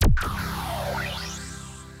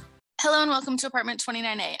Hello and welcome to Apartment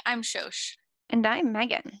 29A. I'm Shosh. And I'm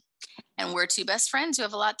Megan. And we're two best friends who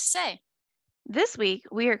have a lot to say. This week,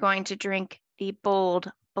 we are going to drink the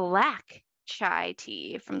bold black chai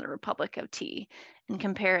tea from the Republic of Tea and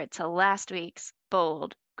compare it to last week's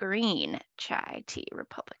bold green chai tea,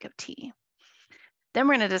 Republic of Tea. Then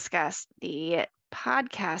we're going to discuss the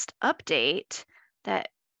podcast update that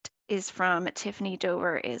is from Tiffany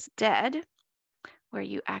Dover is Dead, where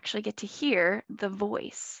you actually get to hear the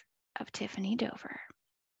voice of Tiffany Dover.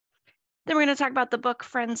 Then we're going to talk about the book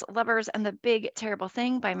Friends, Lovers, and the Big Terrible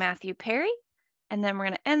Thing by Matthew Perry. And then we're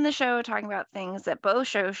going to end the show talking about things that both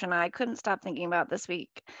Shosh and I couldn't stop thinking about this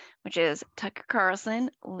week, which is Tucker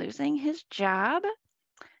Carlson losing his job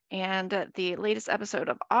and the latest episode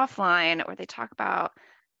of Offline, where they talk about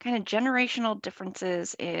kind of generational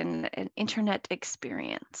differences in an internet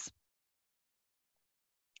experience.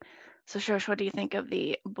 So Shosh, what do you think of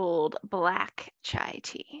the bold black chai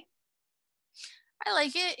tea? I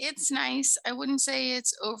like it. It's nice. I wouldn't say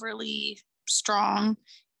it's overly strong.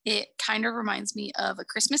 It kind of reminds me of a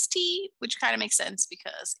Christmas tea, which kind of makes sense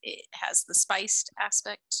because it has the spiced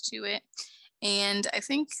aspect to it. And I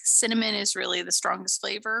think cinnamon is really the strongest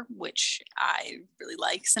flavor, which I really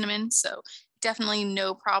like cinnamon. So definitely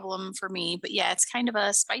no problem for me. But yeah, it's kind of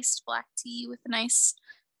a spiced black tea with a nice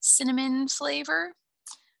cinnamon flavor.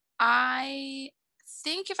 I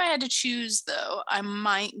think if I had to choose, though, I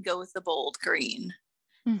might go with the bold green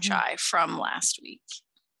chai from last week,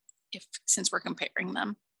 since we're comparing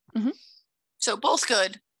them. Mm-hmm. So both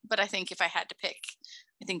good, but I think if I had to pick,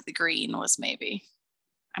 I think the green was maybe,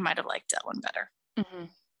 I might have liked that one better. Mm-hmm.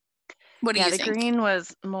 What do you think? The green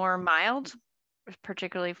was more mild,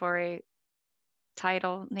 particularly for a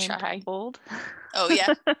title named Chai. Bold. Oh,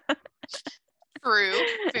 yeah. True.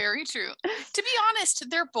 Very true. To be honest,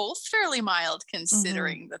 they're both fairly mild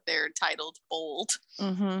considering that they're titled Bold.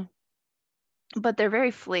 But they're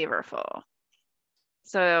very flavorful.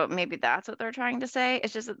 So maybe that's what they're trying to say.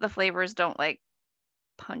 It's just that the flavors don't like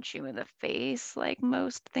punch you in the face like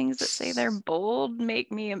most things that say they're bold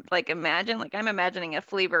make me like imagine, like I'm imagining a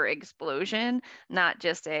flavor explosion, not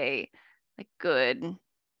just a like good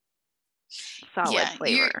solid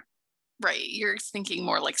flavor. You're thinking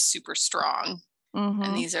more like super strong.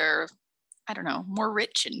 And these are, I don't know, more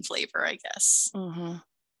rich in flavor, I guess.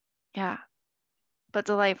 Yeah, but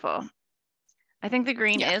delightful. I think the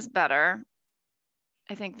green is better.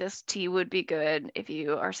 I think this tea would be good if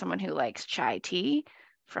you are someone who likes chai tea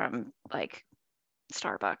from like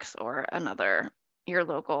Starbucks or your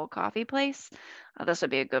local coffee place. This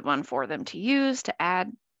would be a good one for them to use to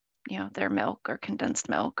add, their milk or condensed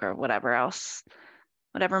milk or whatever else,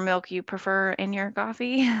 whatever milk you prefer in your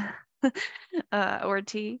coffee or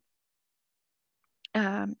tea.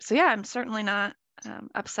 So yeah, I'm certainly not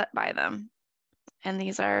upset by them. And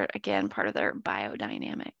these are, again, part of their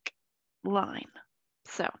biodynamic line.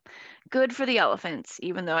 So good for the elephants,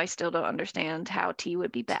 even though I still don't understand how tea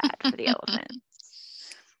would be bad for the elephants.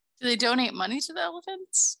 Do they donate money to the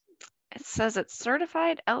elephants? It says it's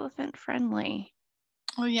certified elephant friendly.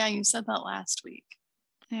 Oh, yeah, you said that last week.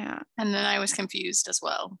 Yeah. And then I was confused as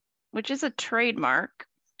well. Which is a trademark.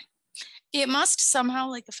 It must somehow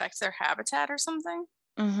like affect their habitat or something.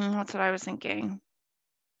 That's what I was thinking.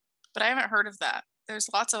 But I haven't heard of that. There's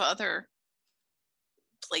lots of other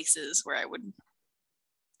places where I would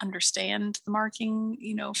understand the marking,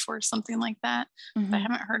 for something like that. But I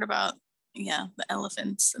haven't heard about, the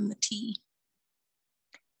elephants and the tea.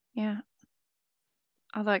 Yeah.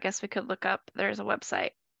 Although I guess we could look up, there's a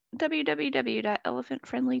website,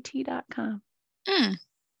 www.elephantfriendlytea.com.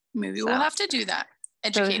 Maybe we'll have to do that.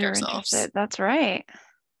 Educate ourselves. Interested. That's right.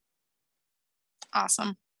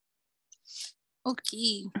 Awesome.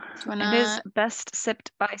 Okay. It is best sipped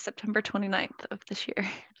by September 29th of this year.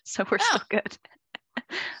 So we're still good.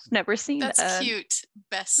 Never seen That's cute.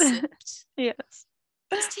 Best sipped. Yes.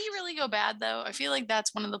 Does tea really go bad though? I feel like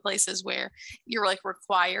that's one of the places where you're like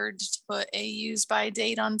required to put a use by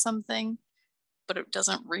date on something, but it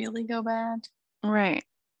doesn't really go bad. Right.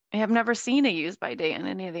 I have never seen a use by date in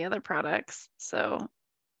any of the other products. So,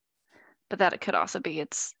 but that it could also be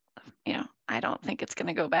I don't think it's going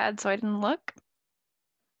to go bad, so I didn't look.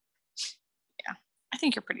 Yeah. I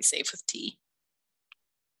think you're pretty safe with tea.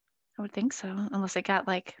 I would think so, unless it got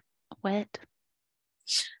like wet.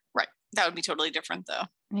 Right. That would be totally different though.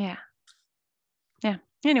 Yeah. Yeah.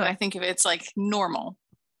 Anyway. But I think if it's like normal.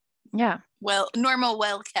 Yeah. Normal,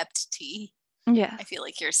 well-kept tea. Yeah. I feel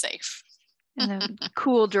like you're safe. In a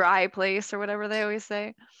cool, dry place or whatever they always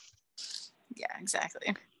say. Yeah,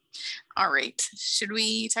 exactly. All right. Should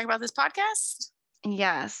we talk about this podcast?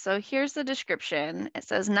 Yes. So here's the description. It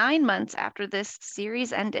says 9 months after this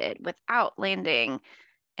series ended without landing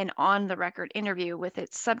an on-the-record interview with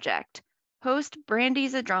its subject, host Brandy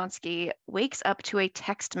Zadronsky wakes up to a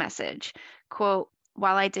text message, quote,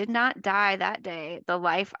 "While I did not die that day, the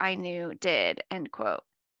life I knew did," end quote.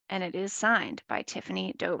 And it is signed by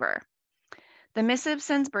Tiffany Dover. The missive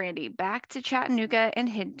sends Brandy back to Chattanooga and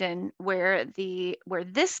Hinton, where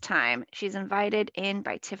this time she's invited in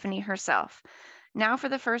by Tiffany herself. Now, for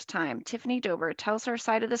the first time, Tiffany Dover tells her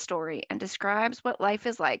side of the story and describes what life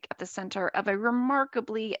is like at the center of a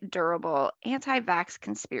remarkably durable anti-vax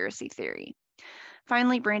conspiracy theory.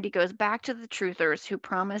 Finally, Brandy goes back to the truthers who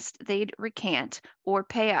promised they'd recant or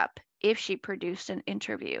pay up if she produced an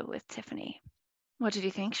interview with Tiffany. What did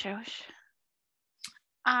you think, Shosh?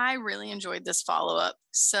 I really enjoyed this follow-up.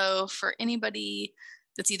 So for anybody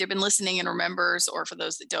that's either been listening and remembers, or for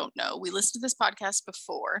those that don't know, we listened to this podcast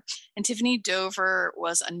before, and Tiffany Dover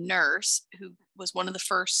was a nurse who was one of the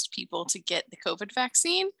first people to get the COVID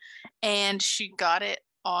vaccine, and she got it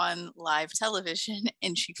on live television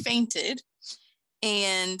and she fainted.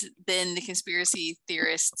 And then the conspiracy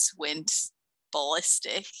theorists went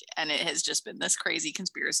ballistic, and it has just been this crazy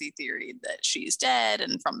conspiracy theory that she's dead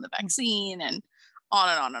and from the vaccine and on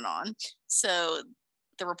and on and on. So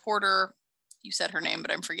the reporter, you said her name,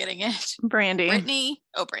 but I'm forgetting it. Brandy. Brittany.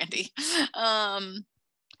 Oh, Brandy. I'm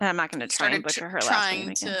not going to try and butcher her last name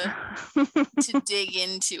again. to dig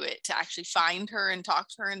into it, to actually find her and talk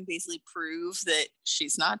to her and basically prove that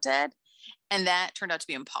she's not dead. And that turned out to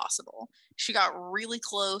be impossible. She got really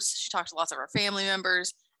close. She talked to lots of her family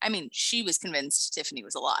members. I mean, she was convinced Tiffany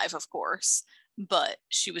was alive, of course, but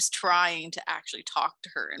she was trying to actually talk to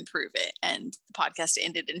her and prove it. And the podcast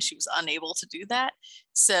ended and she was unable to do that.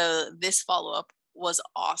 So this follow-up was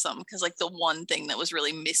awesome, because like the one thing that was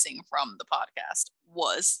really missing from the podcast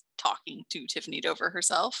was talking to Tiffany Dover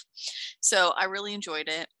herself. So I really enjoyed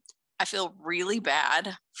it. I feel really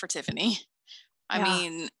bad for Tiffany. I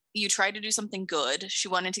mean, you tried to do something good. She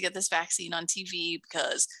wanted to get this vaccine on TV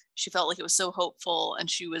because she felt like it was so hopeful, and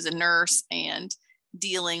she was a nurse and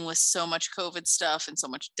dealing with so much COVID stuff and so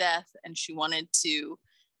much death. And she wanted to,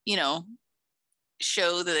 you know,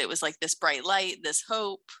 show that it was like this bright light, this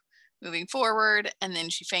hope moving forward. And then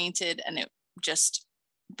she fainted, and it just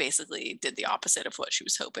basically did the opposite of what she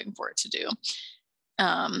was hoping for it to do.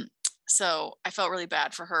 So I felt really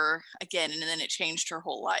bad for her again, and then it changed her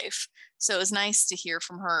whole life. So it was nice to hear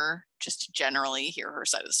from her, just to generally hear her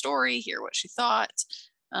side of the story, hear what she thought,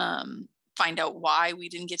 find out why we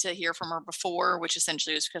didn't get to hear from her before, which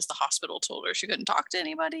essentially was because the hospital told her she couldn't talk to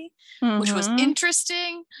anybody, which was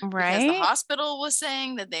interesting, right? Because the hospital was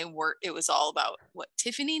saying that it was all about what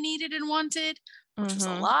Tiffany needed and wanted, which was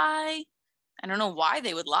a lie. I don't know why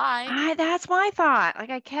they would lie. That's my thought.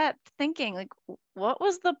 Like, I kept thinking, like, what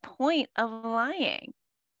was the point of lying?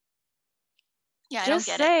 Yeah, just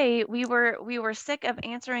I don't get say we were sick of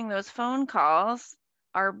answering those phone calls.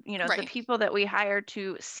 Our, the people that we hired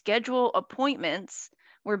to schedule appointments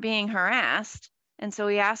were being harassed, and so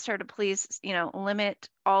we asked her to please, limit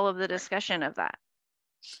all of the discussion of that.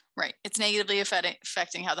 Right. It's negatively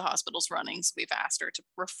affecting how the hospital's running. So we've asked her to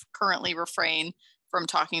currently refrain from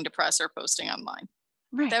talking to press or posting online.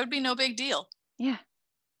 Right. That would be no big deal. Yeah.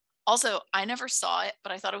 Also, I never saw it,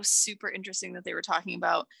 but I thought it was super interesting that they were talking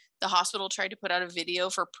about the hospital tried to put out a video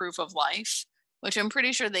for proof of life, which I'm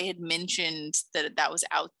pretty sure they had mentioned that was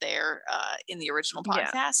out there in the original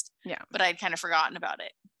podcast. Yeah. But I'd kind of forgotten about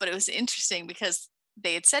it. But it was interesting because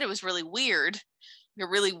they had said it was really weird, a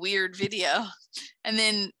really weird video. And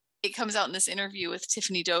then it comes out in this interview with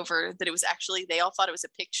Tiffany Dover that it was actually, they all thought it was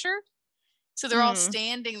a picture. So they're all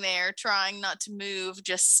standing there trying not to move,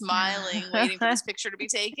 just smiling, waiting for this picture to be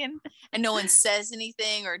taken. And no one says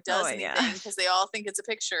anything or does anything because they all think it's a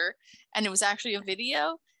picture. And it was actually a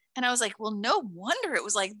video. And I was like, well, no wonder it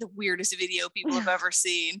was like the weirdest video people have ever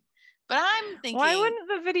seen. But I'm thinking, why wouldn't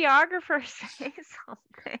the videographer say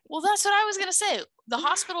something? Well, that's what I was going to say. The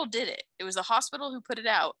hospital did it. It was the hospital who put it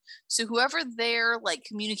out. So whoever their like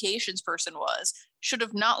communications person was should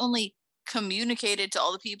have not only communicated to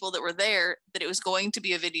all the people that were there that it was going to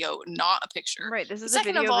be a video, not a picture. Right. This is a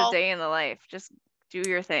video of the day in the life. Just do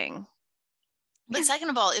your thing. But second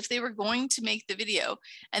of all, if they were going to make the video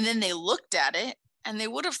and then they looked at it and they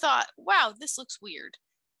would have thought, wow, this looks weird,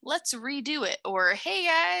 let's redo it. Or, hey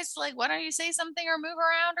guys, like, why don't you say something or move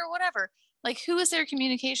around or whatever? Like, who is their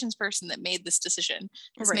communications person that made this decision?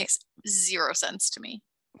 This makes zero sense to me.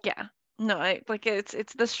 Yeah. No,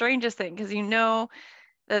 it's the strangest thing, because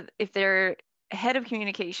that if they're head of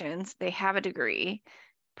communications, they have a degree,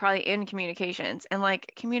 probably in communications, and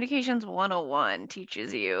like communications 101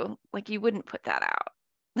 teaches you like you wouldn't put that out.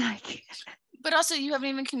 Like, but also you haven't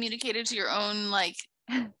even communicated to your own like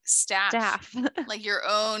staff. Like your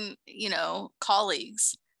own,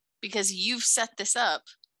 colleagues, because you've set this up.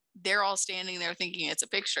 They're all standing there thinking it's a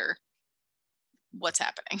picture. What's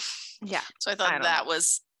happening? Yeah. So I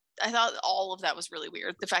thought all of that was really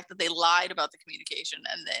weird. The fact that they lied about the communication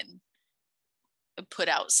and then put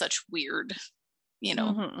out such weird,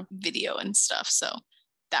 video and stuff. So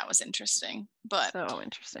that was interesting. But so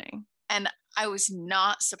interesting. And I was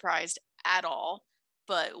not surprised at all.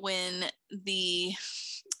 But when the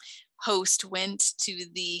host went to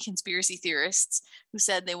the conspiracy theorists who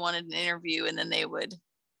said they wanted an interview and then they would,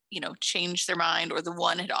 change their mind, or the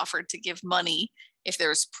one had offered to give money if there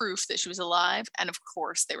was proof that she was alive. And of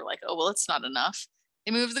course they were like, oh, well, it's not enough.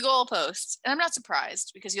 They moved the goalposts. And I'm not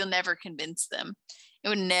surprised, because you'll never convince them. It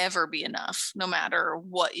would never be enough, no matter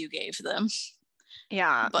what you gave them.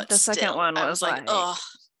 Yeah. But the second one was like, oh,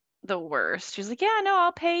 the worst. She's like, yeah, no,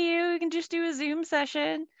 I'll pay you. You can just do a Zoom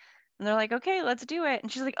session. And they're like, okay, let's do it.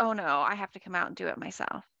 And she's like, oh no, I have to come out and do it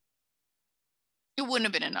myself. It wouldn't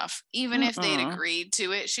have been enough. Even if they'd agreed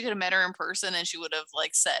to it, she could have met her in person and she would have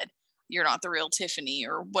like said, you're not the real Tiffany,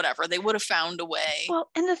 or whatever. They would have found a way. Well,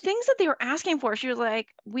 and the things that they were asking for, she was like,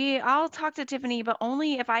 I'll talk to Tiffany, but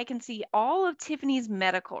only if I can see all of Tiffany's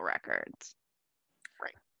medical records.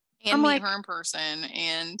 Right. And meet her in person.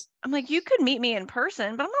 And I'm like, you could meet me in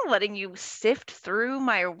person, but I'm not letting you sift through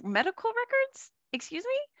my medical records. Excuse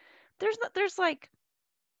me?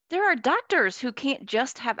 There are doctors who can't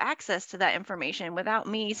just have access to that information without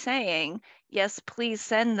me saying, yes, please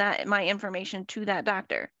send my information to that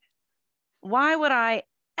doctor. Why would I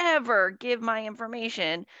ever give my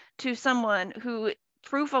information to someone who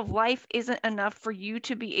proof of life isn't enough for you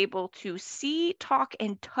to be able to see, talk,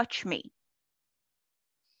 and touch me?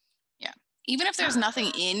 Yeah. Even if there's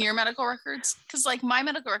nothing in your medical records, because like my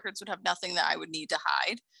medical records would have nothing that I would need to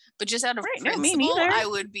hide, but just out of principle, I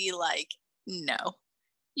would be like, no,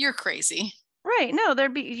 you're crazy. Right. No,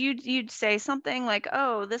 you'd say something like,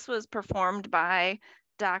 oh, this was performed by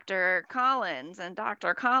Dr. Collins, and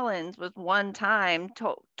Dr. Collins was one time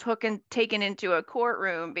taken into a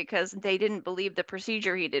courtroom because they didn't believe the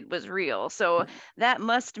procedure he did was real. So that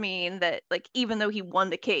must mean that, like, even though he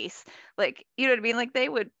won the case, like, you know what I mean? Like, they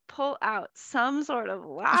would pull out some sort of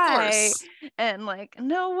lie, and like,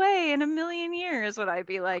 no way in a million years would I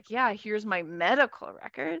be like, yeah, here's my medical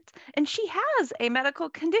records. And she has a medical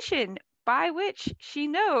condition by which she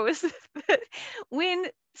knows that when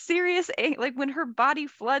when her body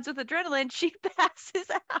floods with adrenaline, she passes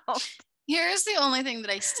out. Here's the only thing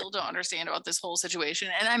that I still don't understand about this whole situation,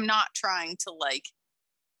 and I'm not trying to like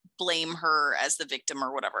blame her as the victim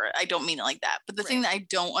or whatever. I don't mean it like that. But the thing that I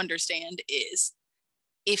don't understand is,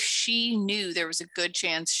 if she knew there was a good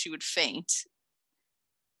chance she would faint,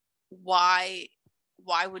 why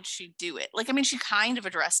would she do it? Like, I mean, she kind of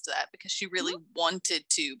addressed that because she really wanted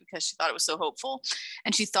to, because she thought it was so hopeful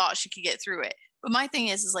and she thought she could get through it. But my thing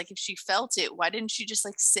is like, if she felt it, why didn't she just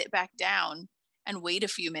like sit back down and wait a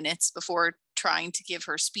few minutes before trying to give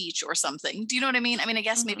her speech or something? Do you know what I mean? I mean, I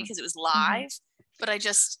guess maybe because it was live, but I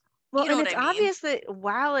just, well, and it's obvious that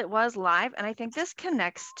while it was live, and I think this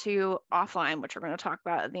connects to offline, which we're going to talk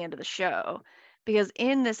about at the end of the show, because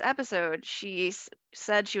in this episode, she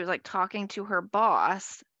said she was like talking to her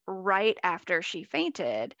boss right after she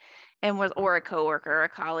fainted, and or a coworker, a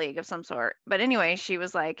colleague of some sort. But anyway, she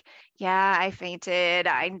was like, yeah, I fainted.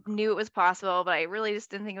 I knew it was possible, but I really just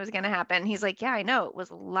didn't think it was going to happen. He's like, yeah, I know, it was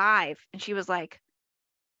live. And she was like,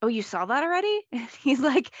 oh, you saw that already? And he's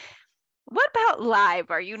like, what about live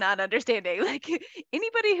are you not understanding? Like,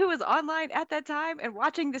 anybody who was online at that time and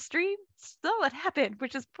watching the stream saw it happen,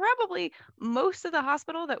 which is probably most of the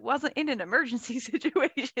hospital that wasn't in an emergency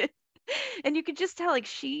situation. And you could just tell, like,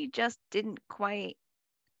 she just didn't quite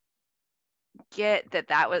get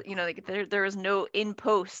that was, like, there was no in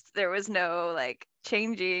post, there was no like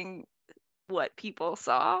changing what people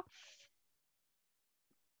saw,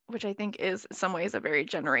 which I think is in some ways a very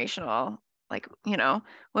generational, like,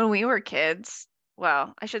 when we were kids,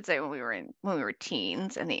 well, I should say when we were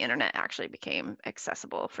teens and the internet actually became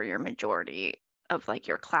accessible for your majority of like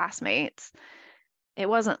your classmates, it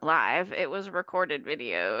wasn't live, it was recorded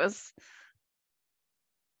videos.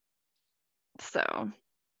 So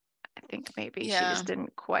I think maybe she just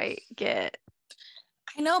didn't quite get.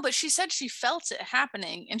 I know, but she said she felt it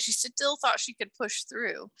happening and she still thought she could push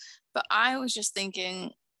through. But I was just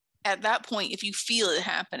thinking, at that point, if you feel it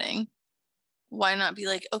happening, why not be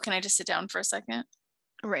like, oh, can I just sit down for a second?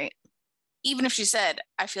 Right. Even if she said,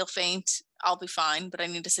 I feel faint, I'll be fine, but I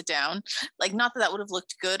need to sit down. Like, not that that would have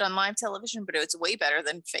looked good on live television, but it's way better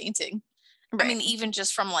than fainting. I mean, even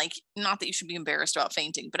just from like, not that you should be embarrassed about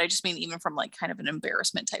fainting, but I just mean even from like kind of an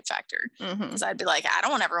embarrassment type factor. Because I'd be like, I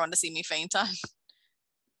don't want everyone to see me faint on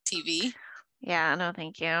TV. Yeah, no,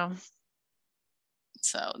 thank you.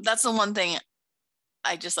 So that's the one thing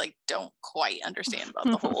I just like don't quite understand about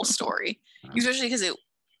the whole story, especially because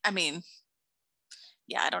I mean,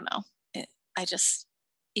 yeah, I don't know.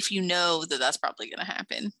 If you know that that's probably going to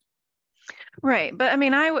happen. Right. But I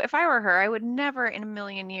mean, if I were her, I would never in a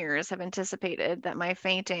million years have anticipated that my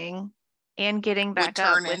fainting and getting back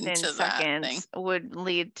up within seconds would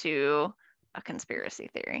lead to a conspiracy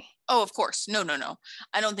theory. Oh, of course. No.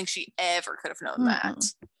 I don't think she ever could have known that.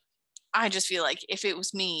 I just feel like if it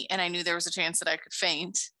was me and I knew there was a chance that I could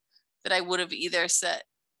faint, that I would have either said,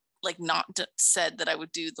 like, not said that I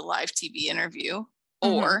would do the live TV interview,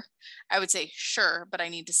 or I would say, sure, but I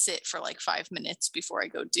need to sit for like 5 minutes before I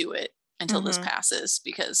go do it until this passes,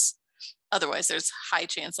 because otherwise there's high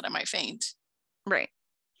chance that I might faint. Right.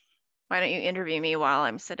 Why don't you interview me while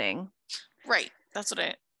I'm sitting? Right. That's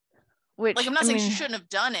what like, I'm not saying she shouldn't have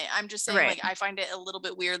done it. I'm just saying, like, I find it a little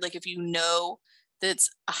bit weird. Like, if you know that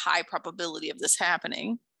it's a high probability of this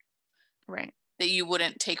happening, right, that you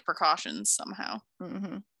wouldn't take precautions somehow.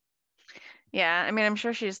 Yeah, I mean, I'm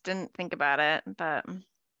sure she just didn't think about it, but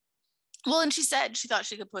well, and she said she thought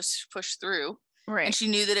she could push through, right? And she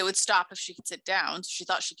knew that it would stop if she could sit down, so she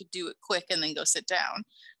thought she could do it quick and then go sit down.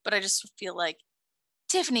 But I just feel like,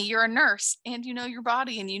 Tiffany, you're a nurse and you know your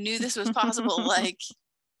body and you knew this was possible. Like,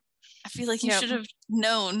 I feel like you should have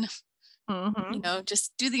known. You know,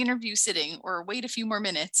 just do the interview sitting, or wait a few more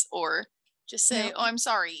minutes, or just say, oh, I'm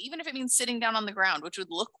sorry, even if it means sitting down on the ground, which would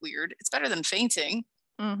look weird. It's better than fainting.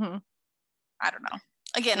 I don't know.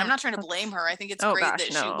 Again, I'm not trying to blame her. I think it's great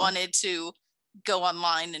that she wanted to go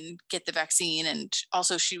online and get the vaccine, and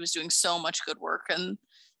also she was doing so much good work in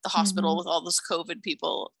the hospital with all those COVID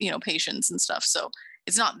people, you know, patients and stuff. So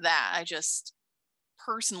it's not that. I just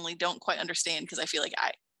personally don't quite understand, because I feel like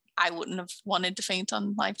I wouldn't have wanted to faint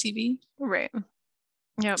on live TV. Right.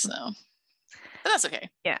 Yep. So, but that's okay.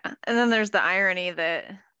 Yeah. And then there's the irony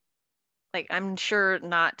that, like, I'm sure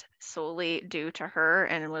not solely due to her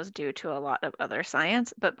and was due to a lot of other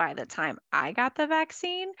science, but by the time I got the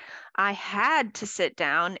vaccine, I had to sit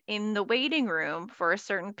down in the waiting room for a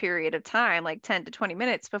certain period of time, like 10 to 20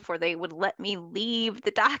 minutes, before they would let me leave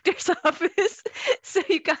the doctor's office. So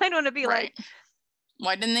you kind of want to be like,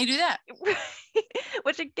 why didn't they do that?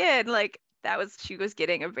 Which again, like, she was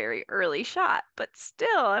getting a very early shot, but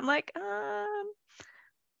still, I'm like,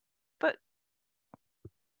 but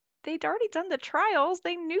they'd already done the trials.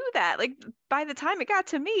 They knew that. Like, by the time it got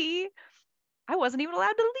to me, I wasn't even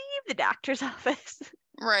allowed to leave the doctor's office.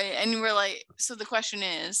 Right. And you were like, so the question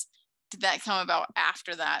is, did that come about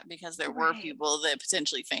after that because there were people that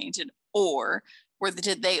potentially fainted, or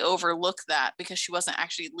did they overlook that because she wasn't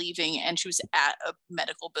actually leaving and she was at a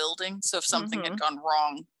medical building? So if something had gone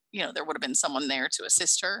wrong, you know, there would have been someone there to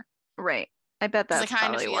assist her. Right. I bet that's I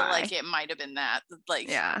kind of feel like it might have been that.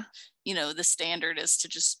 Like, you know, the standard is to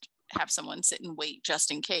just have someone sit and wait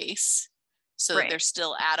just in case, so that they're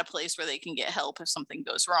still at a place where they can get help if something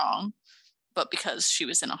goes wrong. But because she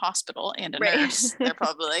was in a hospital and a nurse, they're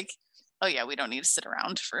probably like, oh yeah, we don't need to sit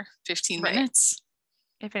around for 15 minutes.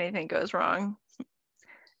 If anything goes wrong.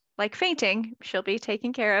 Like fainting, she'll be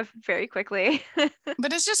taken care of very quickly.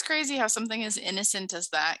 But it's just crazy how something as innocent as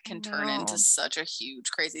that can turn into such a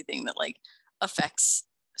huge, crazy thing that like affects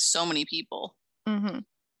so many people.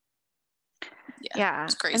 Yeah,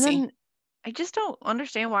 it's crazy. And then I just don't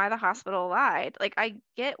understand why the hospital lied. Like, I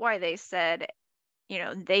get why they said, you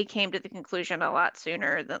know, they came to the conclusion a lot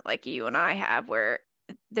sooner than like you and I have, where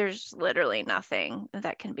there's literally nothing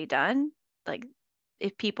that can be done. Like,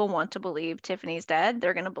 if people want to believe Tiffany's dead,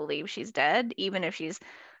 they're going to believe she's dead, even if she's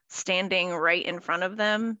standing right in front of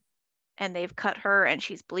them and they've cut her and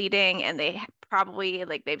she's bleeding, and they probably,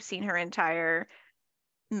 like, they've seen her entire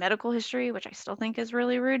medical history, which I still think is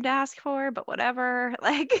really rude to ask for, but whatever.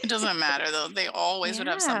 Like, it doesn't matter though. They always would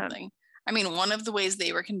have something. I mean, one of the ways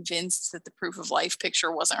they were convinced that the proof of life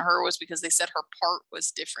picture wasn't her was because they said her part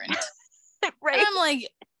was different. Right. And I'm like,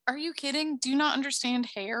 are you kidding? Do you not understand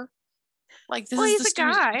hair? Like, this is he's a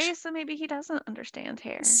guy, so maybe he doesn't understand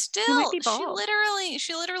hair. Still,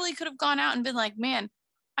 she literally could have gone out and been like, man,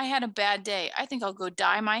 I had a bad day. I think I'll go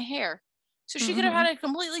dye my hair. So she could have had a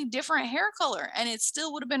completely different hair color and it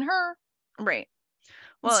still would have been her. Right.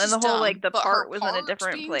 Well, and the whole, like, the part was in a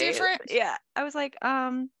different place. Different? Yeah. I was like,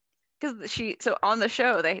 because so on the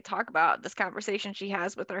show, they talk about this conversation she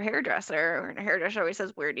has with her hairdresser. And her hairdresser always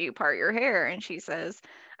says, "Where do you part your hair?" And she says,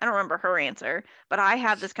 I don't remember her answer, but I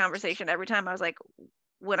have this conversation every time. I was like,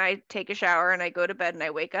 when I take a shower and I go to bed and I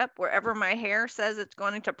wake up, wherever my hair says it's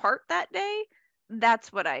going to part that day,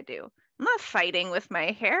 that's what I do. I'm not fighting with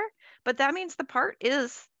my hair, but that means the part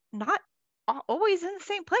is not always in the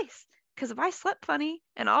same place. Because if I slept funny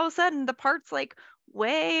and all of a sudden the part's like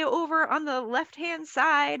way over on the left hand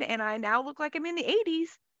side and I now look like I'm in the 80s,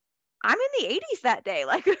 I'm in the 80s that day.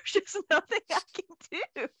 Like there's just nothing I can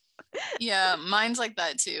do. Yeah, mine's like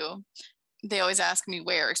that too. They always ask me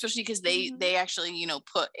where, especially because they actually, you know,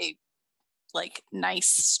 put a like nice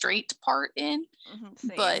straight part in.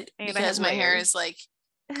 But And because my hair is like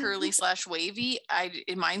curly / wavy,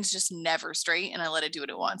 mine's just never straight, and I let it do it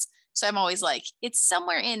at once. So I'm always like, it's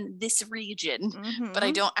somewhere in this region, but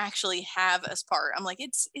I don't actually have a part. I'm like,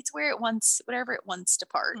 it's where it wants, whatever it wants to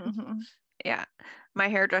part. Yeah, my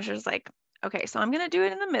hairdresser's like, okay, so I'm gonna do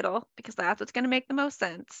it in the middle because that's what's gonna make the most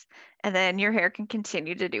sense, and then your hair can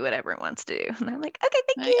continue to do whatever it wants to do. And I'm like, okay,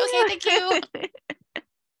 thank you. Okay, thank you.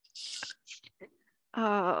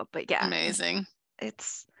 Oh, but yeah, amazing.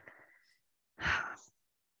 It's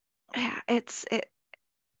yeah, it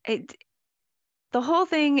the whole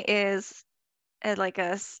thing is like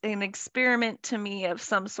an experiment to me of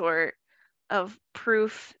some sort of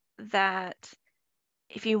proof that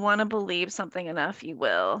if you want to believe something enough, you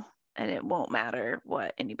will, and it won't matter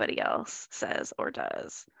what anybody else says or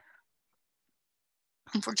does.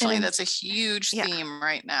 Unfortunately, that's a huge theme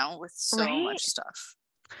right now with so much stuff.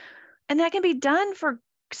 And that can be done for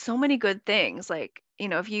so many good things. Like, you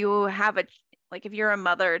know, if you have if you're a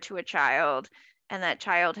mother to a child and that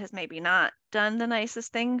child has maybe not done the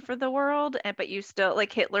nicest thing for the world, but you still,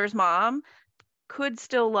 like Hitler's mom, could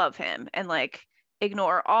still love him and like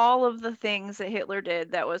ignore all of the things that Hitler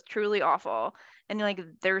did that was truly awful. And like,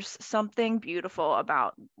 there's something beautiful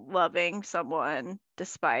about loving someone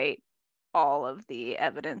despite all of the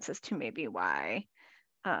evidence as to maybe why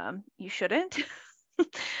you shouldn't.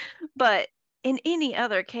 But in any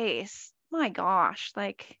other case, my gosh,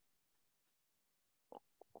 like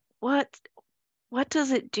what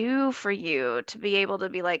does it do for you to be able to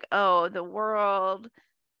be like, oh, the world,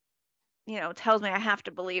 you know, tells me I have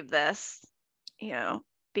to believe this, you know,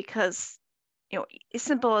 because, you know, as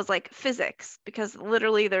simple as like physics, because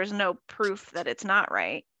literally there's no proof that it's not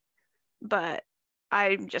right, but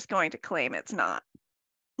I'm just going to claim it's not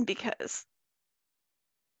because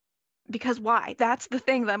why? That's the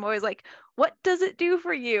thing that I'm always like, what does it do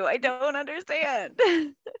for you? I don't understand.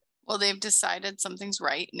 Well, they've decided something's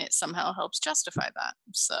right and it somehow helps justify that.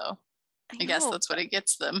 So I guess that's what it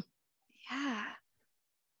gets them. Yeah.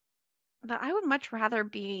 But I would much rather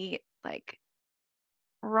be like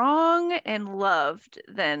wrong and loved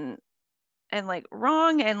than, and like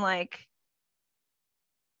wrong and like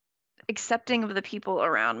accepting of the people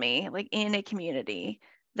around me, like in a community,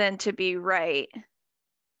 than to be right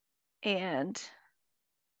and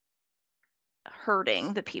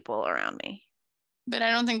hurting the people around me. But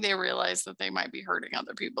I don't think they realize that they might be hurting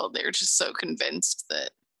other people. They're just so convinced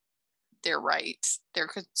that they're right. They're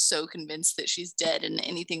so convinced that she's dead and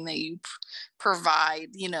anything that you provide,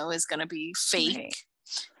 you know, is going to be fake,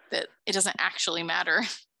 that it doesn't actually matter.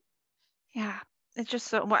 Yeah. It's just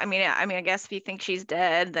so, well, I mean, I guess if you think she's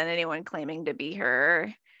dead, then anyone claiming to be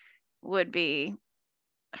her would be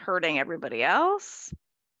hurting everybody else.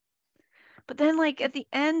 But then, like, at the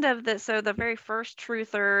end of the very first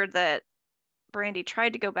truther that Brandy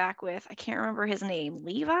tried to go back with, I can't remember his name,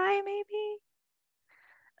 Levi, maybe?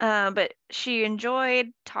 But she enjoyed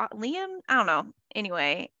Liam. I don't know.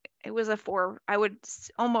 Anyway, it was I would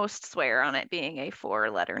almost swear on it being a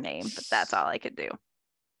 4-letter name, but that's all I could do.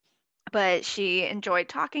 But she enjoyed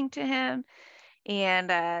talking to him,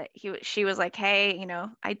 and she was like, "Hey, you know,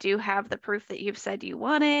 I do have the proof that you've said you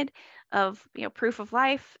wanted, of, you know, proof of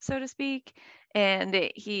life, so to speak."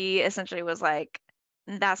 And he essentially was like,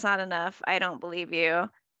 "That's not enough. I don't believe you."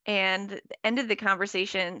 And ended the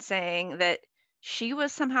conversation saying that she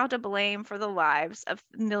was somehow to blame for the lives of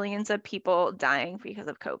millions of people dying because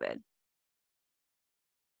of COVID.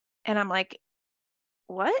 And I'm like,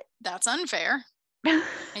 what? That's unfair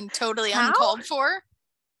and totally uncalled for.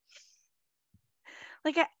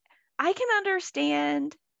 Like, I can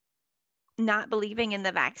understand not believing in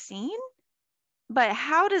the vaccine, but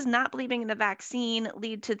how does not believing in the vaccine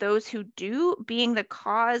lead to those who do being the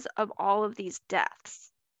cause of all of these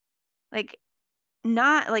deaths? Like,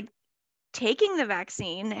 not like taking the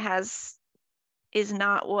vaccine is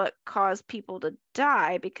not what caused people to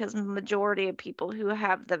die, because the majority of people who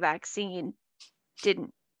have the vaccine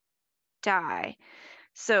didn't die.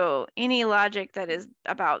 So any logic that is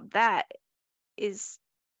about that is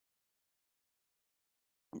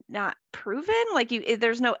not proven. Like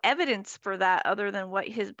there's no evidence for that other than what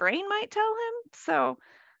his brain might tell him. So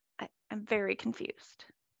I'm very confused.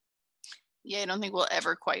 Yeah, I don't think we'll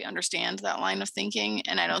ever quite understand that line of thinking,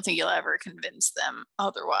 and I don't think you'll ever convince them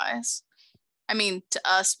otherwise. I mean, to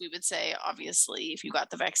us, we would say, obviously, if you got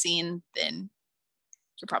the vaccine, then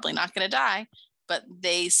you're probably not going to die, but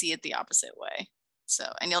they see it the opposite way. So,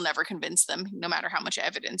 and you'll never convince them, no matter how much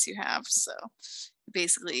evidence you have. So, it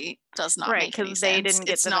basically does not make any because they sense. didn't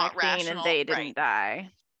get It's the not vaccine and rational, they didn't right?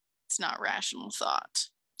 die. It's not rational thought.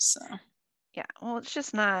 So, Yeah, well, it's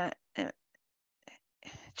just not.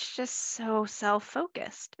 It's just so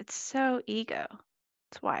self-focused. It's so ego.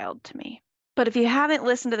 It's wild to me. But if you haven't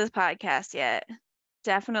listened to this podcast yet,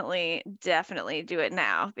 definitely do it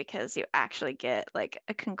now, because you actually get like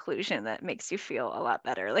a conclusion that makes you feel a lot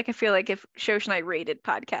better. Like I feel like if Shosh and I rated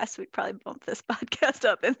podcasts, we'd probably bump this podcast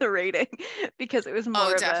up in the rating because it was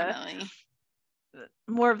more of definitely.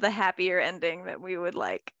 more of the happier ending that we would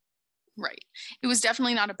like. Right. It was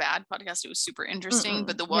definitely not a bad podcast. It was super interesting,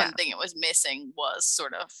 but the one thing it was missing was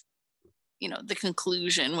sort of, the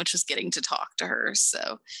conclusion, which was getting to talk to her.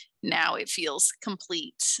 So now it feels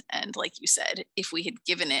complete. And like you said, if we had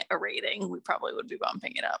given it a rating, we probably would be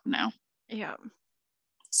bumping it up now. Yeah.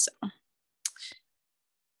 So,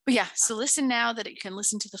 but yeah, so listen now that you can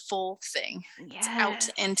listen to the full thing. Yes. It's out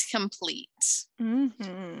and complete.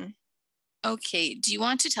 Mm-hmm. Okay. Do you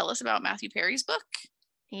want to tell us about Matthew Perry's book?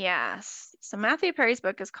 Yes. So Matthew Perry's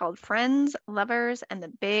book is called Friends, Lovers, and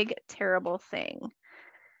the Big Terrible Thing.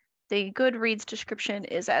 The Goodreads description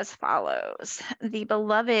is as follows. The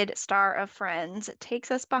beloved star of Friends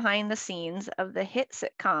takes us behind the scenes of the hit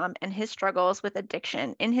sitcom and his struggles with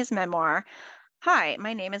addiction in his memoir, Hi,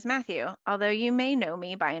 my name is Matthew, although you may know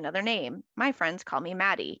me by another name. My friends call me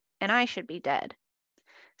Maddie, and I should be dead.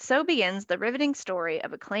 So begins the riveting story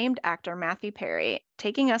of acclaimed actor Matthew Perry,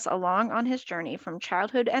 taking us along on his journey from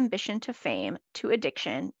childhood ambition to fame to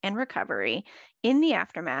addiction and recovery in the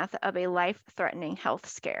aftermath of a life-threatening health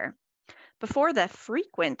scare. Before the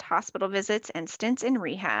frequent hospital visits and stints in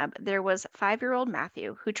rehab, there was 5-year-old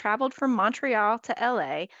Matthew who traveled from Montreal to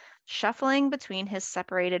LA, shuffling between his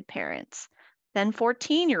separated parents. Then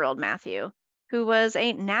 14-year-old Matthew, who was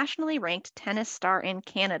a nationally ranked tennis star in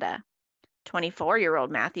Canada. 24-year-old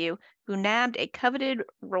Matthew, who nabbed a coveted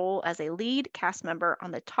role as a lead cast member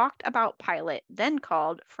on the talked about pilot then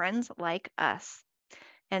called Friends Like Us,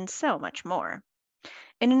 and so much more.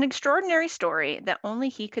 In an extraordinary story that only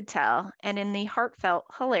he could tell, and in the heartfelt,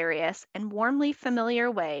 hilarious, and warmly familiar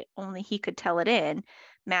way only he could tell it in,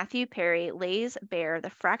 Matthew Perry lays bare the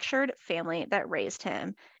fractured family that raised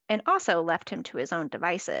him and also left him to his own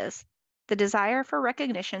devices, the desire for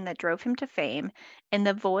recognition that drove him to fame, and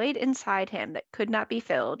the void inside him that could not be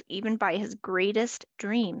filled even by his greatest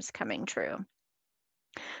dreams coming true.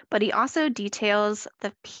 But he also details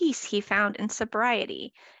the peace he found in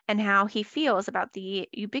sobriety and how he feels about the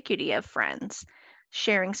ubiquity of Friends,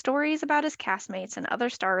 sharing stories about his castmates and other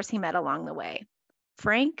stars he met along the way.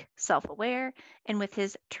 Frank, self-aware, and with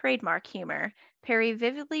his trademark humor, Perry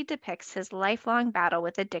vividly depicts his lifelong battle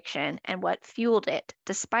with addiction and what fueled it,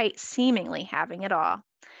 despite seemingly having it all.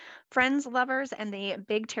 Friends, Lovers, and the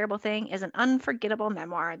Big Terrible Thing is an unforgettable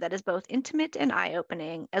memoir that is both intimate and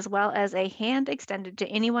eye-opening, as well as a hand extended to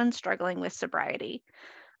anyone struggling with sobriety.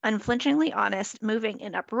 Unflinchingly honest, moving,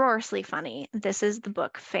 and uproariously funny, this is the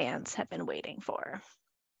book fans have been waiting for.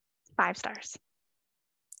 5 stars.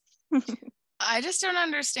 I just don't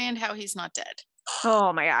understand how he's not dead.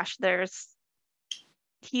 Oh my gosh,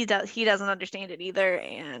 he doesn't understand it either,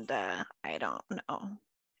 and I don't know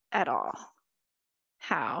at all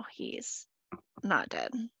how he's not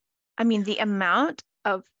dead. I mean, the amount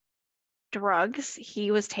of drugs he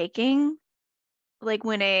was taking, like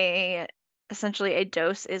when essentially a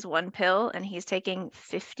dose is 1 pill and he's taking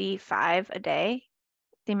 55 a day,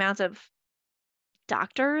 the amount of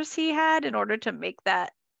doctors he had in order to make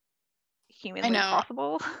that humanly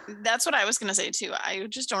possible. That's what I was going to say too. I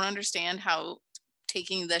just don't understand how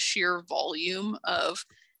taking the sheer volume of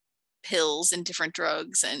pills and different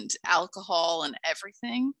drugs and alcohol and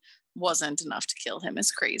everything wasn't enough to kill him.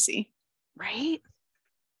 Is crazy. Right?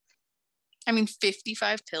 I mean,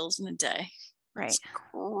 55 pills in a day. Right. It's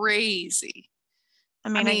crazy. I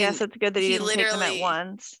mean, I guess it's good that he didn't take them at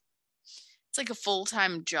once. It's like a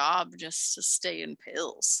full-time job just to stay in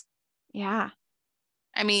pills. Yeah.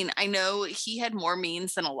 I mean, I know he had more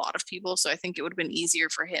means than a lot of people, so I think it would have been easier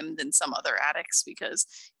for him than some other addicts because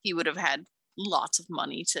he would have had lots of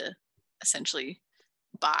money to essentially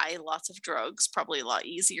buy lots of drugs, probably a lot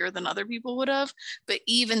easier than other people would have. But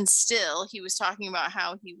even still, he was talking about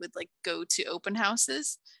how he would like go to open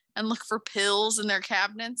houses and look for pills in their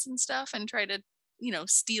cabinets and stuff and try to,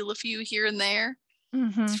 steal a few here and there.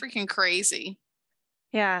 Mm-hmm. It's freaking crazy.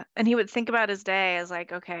 Yeah, and he would think about his day as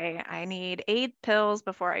like, okay, I need 8 pills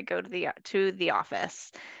before I go to the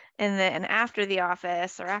office, and then after the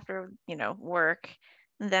office or after work,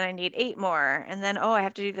 and then I need 8 more, and then I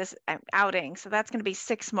have to do this outing, so that's going to be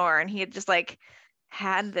 6 more, and he had just like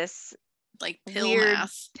had this Like pill weird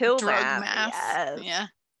math, pill drug math. math. Yes. Yeah.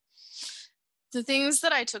 The things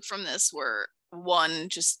that I took from this were, one,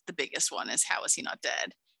 just the biggest one is how is he not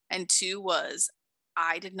dead? And two was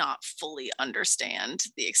I did not fully understand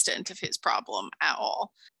the extent of his problem at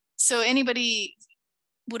all. So anybody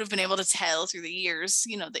would have been able to tell through the years,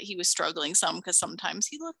 that he was struggling some because sometimes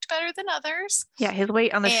he looked better than others. Yeah, his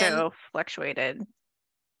weight on the And show fluctuated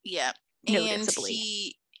yeah, and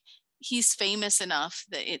noticeably. he's famous enough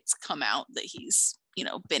that it's come out that he's,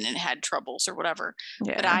 been and had troubles or whatever.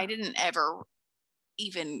 But Yeah. I didn't ever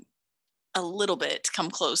even a little bit come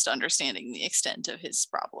close to understanding the extent of his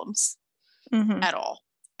problems Mm-hmm. at all.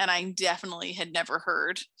 And I definitely had never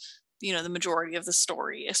heard, the majority of the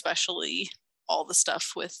story, especially all the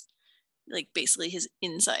stuff with like basically his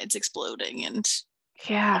insides exploding and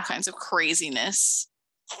all Yeah. kinds of craziness.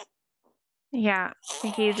 Yeah.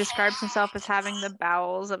 He describes himself as having the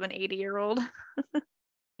bowels of an 80-year-old. I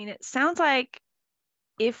mean, it sounds like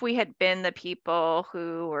if we had been the people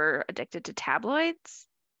who were addicted to tabloids,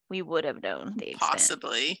 we would have known the extent.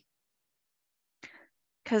 Possibly.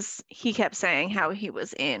 Because he kept saying how he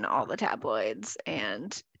was in all the tabloids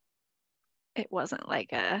and it wasn't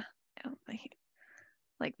like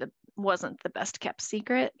wasn't the best kept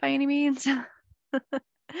secret by any means.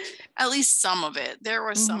 At least some of it. There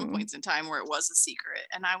were some Mm-hmm. points in time where it was a secret.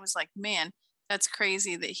 And I was like, man, that's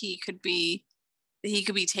crazy that he could be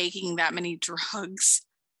taking that many drugs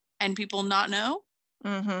and people not know.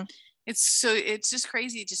 Mm-hmm. It's just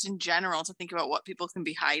crazy just in general to think about what people can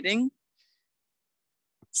be hiding.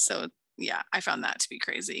 So yeah, I found that to be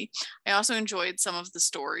crazy. I also enjoyed some of the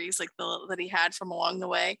stories like that he had from along the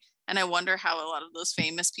way. And I wonder how a lot of those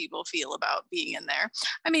famous people feel about being in there.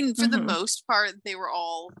 I mean, for the Mm-hmm. most part, they were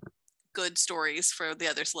all good stories for the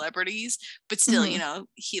other celebrities, but still, Mm-hmm.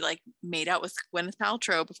 he like made out with Gwyneth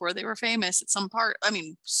Paltrow before they were famous at some part. I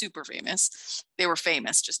mean, super famous. They were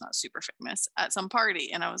famous, just not super famous at some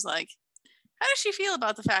party. And I was like, how does she feel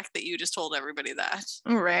about the fact that you just told everybody that?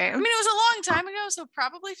 Right. I mean, it was a long time ago, so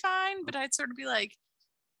probably fine, but I'd sort of be like,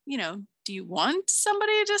 do you want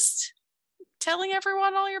somebody just telling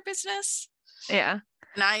everyone all your business? Yeah.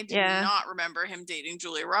 And I do Yeah. not remember him dating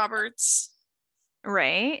Julia Roberts.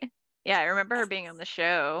 Right. Yeah, I remember her being on the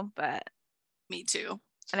show, but Me too.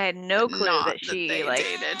 and I had no But clue not that that she they like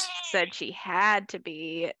dated. said she had to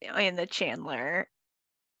be in the Chandler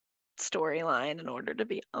storyline in order to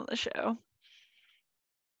be on the show.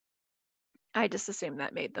 I just assumed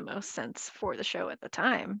that made the most sense for the show at the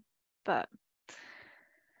time. But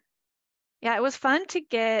yeah, it was fun to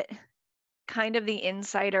get kind of the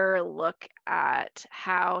insider look at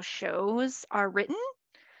how shows are written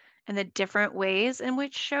and the different ways in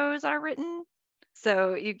which shows are written.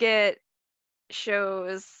 So you get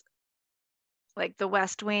shows like The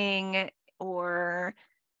West Wing or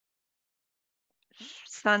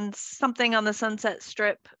something on the Sunset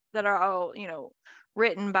Strip that are all,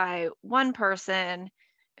 written by one person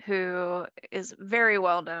who is very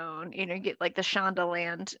well known. You get like the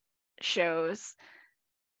Shondaland shows,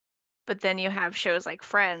 but then you have shows like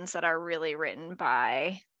Friends that are really written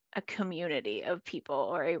by a community of people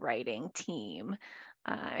or a writing team.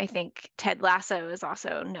 I think Ted Lasso is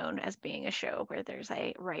also known as being a show where there's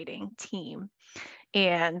a writing team.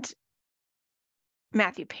 And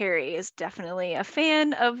Matthew Perry is definitely a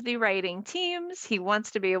fan of the writing teams. He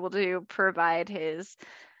wants to be able to provide his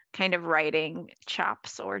kind of writing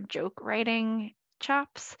chops or joke writing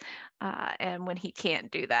chops. And when he can't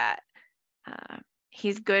do that,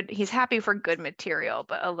 he's good. He's happy for good material,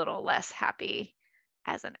 but a little less happy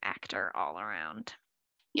as an actor all around.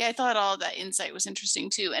 Yeah, I thought all of that insight was interesting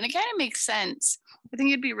too. And it kind of makes sense. I think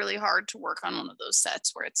it'd be really hard to work on one of those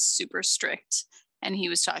sets where it's super strict. And he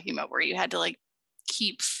was talking about where you had to like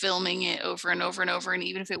keep filming it over and over and over. And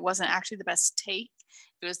even if it wasn't actually the best take,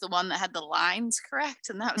 it was the one that had the lines correct.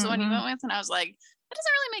 And that was the one you went with. And I was like, that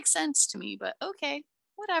doesn't really make sense to me, but okay,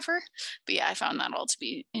 whatever. But yeah, I found that all to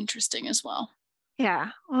be interesting as well.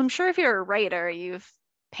 Yeah. Well, I'm sure if you're a writer, you've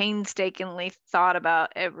painstakingly thought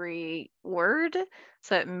about every word.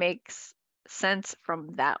 So it makes sense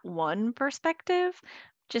from that one perspective.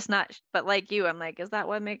 Just not, but like you, I'm like, is that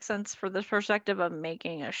what makes sense for the perspective of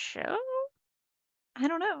making a show? I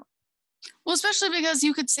don't know. Well, especially because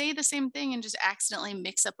you could say the same thing and just accidentally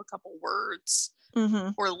mix up a couple words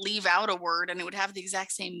or leave out a word and it would have the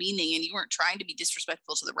exact same meaning. And you weren't trying to be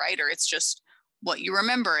disrespectful to the writer. It's just what you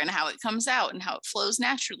remember and how it comes out and how it flows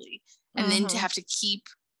naturally. And then to have to keep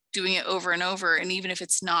doing it over and over. And even if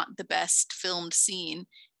it's not the best filmed scene,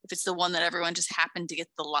 if it's the one that everyone just happened to get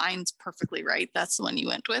the lines perfectly right, that's the one you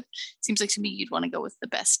went with. Seems like to me you'd want to go with the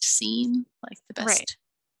best scene, like the best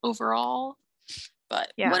overall.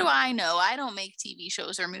 But what do I know? I don't make TV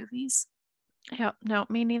shows or movies. Yep. No,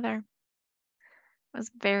 me neither. It was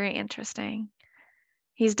very interesting.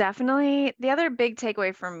 He's definitely, the other big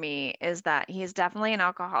takeaway from me is that he's definitely an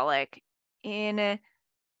alcoholic in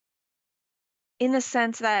the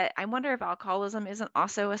sense that I wonder if alcoholism isn't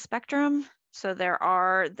also a spectrum. So there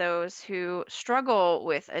are those who struggle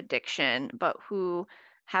with addiction, but who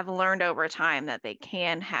have learned over time that they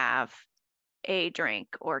can have a drink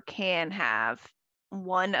or can have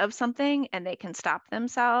one of something and they can stop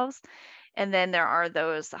themselves. And then there are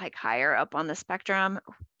those like higher up on the spectrum,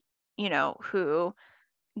 who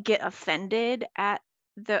get offended at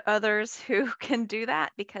the others who can do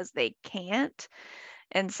that because they can't.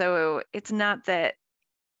 And so it's not that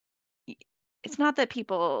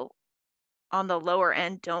people on the lower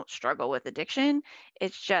end don't struggle with addiction.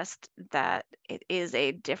 It's just that it is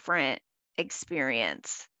a different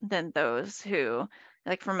experience than those who,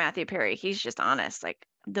 like for Matthew Perry, he's just honest. Like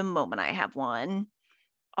the moment I have one,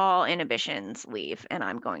 all inhibitions leave and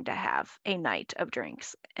I'm going to have a night of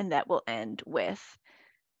drinks, and that will end with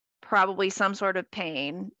probably some sort of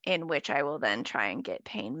pain in which I will then try and get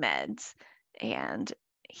pain meds. And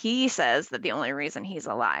he says that the only reason he's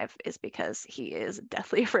alive is because he is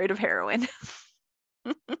deathly afraid of heroin.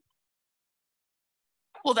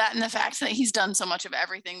 Well, that and the fact that he's done so much of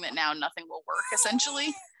everything that now nothing will work,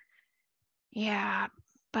 essentially. Yeah,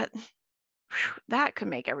 but that could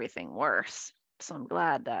make everything worse. So I'm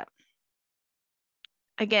glad that,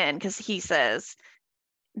 again, because he says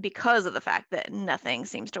because of the fact that nothing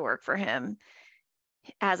seems to work for him,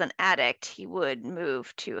 as an addict, he would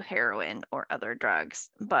move to heroin or other drugs,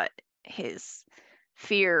 but his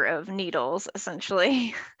fear of needles,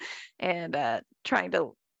 essentially, and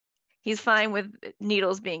he's fine with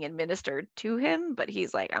needles being administered to him, but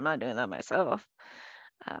he's like, I'm not doing that myself,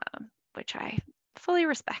 which I fully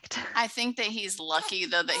respect. I think that he's lucky,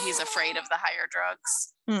 though, that he's afraid of the higher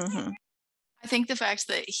drugs. I think the fact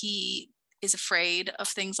that he is afraid of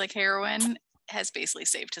things like heroin has basically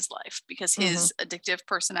saved his life, because his addictive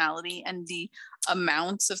personality and the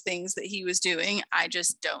amounts of things that he was doing, I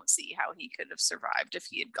just don't see how he could have survived if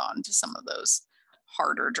he had gone to some of those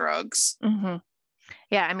harder drugs.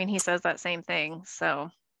 Yeah, I mean, he says that same thing, so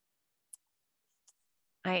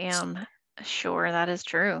I am sure that is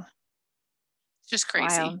true. It's just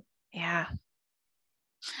crazy. Wild. Yeah.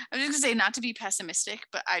 I was just gonna say, not to be pessimistic,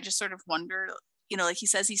 but I just sort of wonder, like he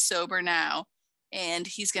says he's sober now and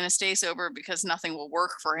he's going to stay sober because nothing will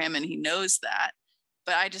work for him and he knows that.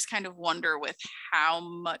 But I just kind of wonder, with how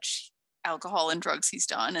much alcohol and drugs he's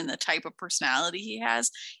done and the type of personality he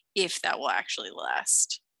has, if that will actually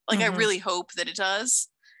last. Like, I really hope that it does.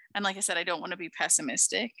 And like I said, I don't want to be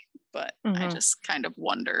pessimistic, but I just kind of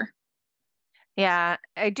wonder. Yeah,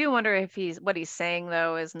 I do wonder if what he's saying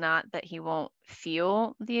though is not that he won't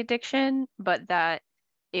feel the addiction, but that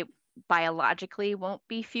it biologically won't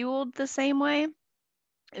be fueled the same way.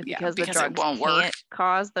 Because the drugs can't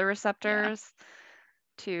cause the receptors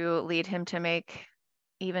to lead him to make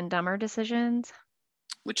even dumber decisions.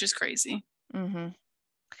 Which is crazy.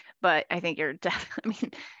 But I think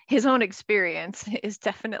his own experience is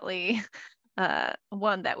definitely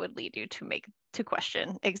one that would lead you to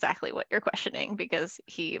question exactly what you're questioning, because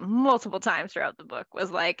he multiple times throughout the book was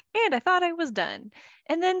like, and I thought I was done.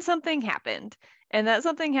 And then something happened. And that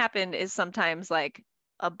something happened is sometimes like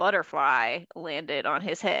a butterfly landed on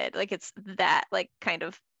his head. Like it's that like kind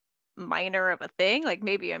of minor of a thing, like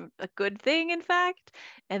maybe a good thing, in fact.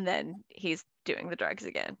 And then he's doing the drugs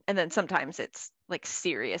again. And then sometimes it's like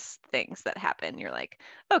serious things that happen. You're like,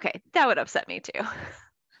 okay, that would upset me too.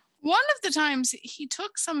 One of the times he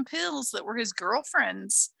took some pills that were his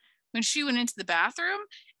girlfriend's when she went into the bathroom.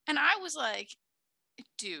 And I was like,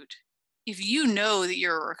 dude, if you know that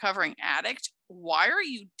you're a recovering addict, why are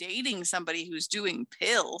you dating somebody who's doing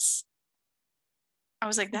pills? I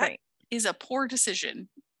was like, that is a poor decision.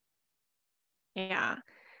 Yeah.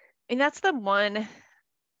 And that's the one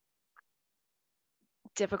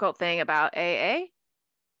difficult thing about AA,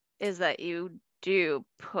 is that you do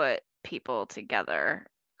put people together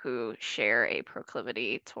who share a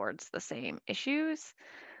proclivity towards the same issues.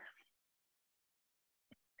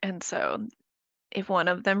 And so if one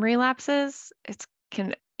of them relapses, it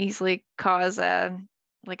can easily cause a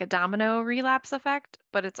domino relapse effect,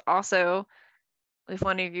 but it's also, if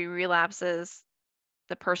one of you relapses,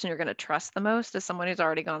 the person you're going to trust the most is someone who's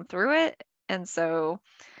already gone through it. And so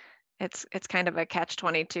it's kind of a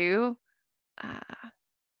catch-22.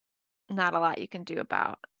 Not a lot you can do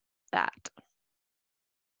about that.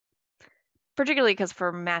 Particularly because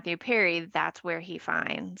for Matthew Perry, that's where he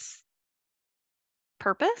finds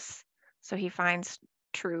purpose. So he finds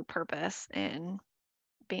true purpose in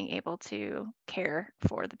being able to care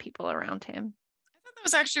for the people around him. I thought that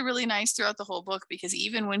was actually really nice throughout the whole book, because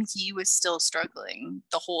even when he was still struggling,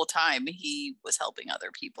 the whole time he was helping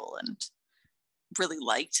other people and really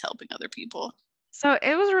liked helping other people. So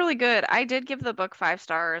it was really good. I did give the book 5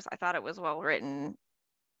 stars. I thought it was well written.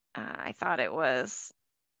 I thought it was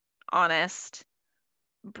honest,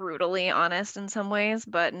 brutally honest in some ways,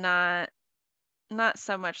 but not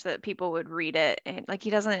so much that people would read it and he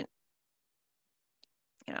doesn't,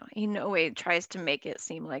 he no way tries to make it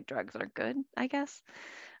seem like drugs are good, I guess.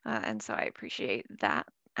 And so I appreciate that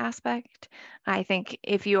aspect. I think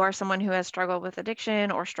if you are someone who has struggled with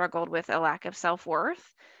addiction or struggled with a lack of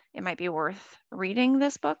self-worth, it might be worth reading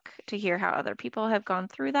this book to hear how other people have gone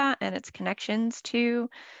through that and its connections to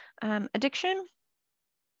addiction.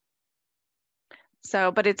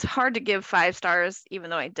 So, but it's hard to give 5 stars, even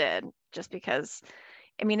though I did, just because,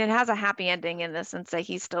 it has a happy ending in the sense that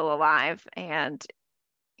he's still alive and,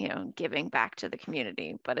 giving back to the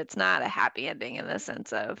community, but it's not a happy ending in the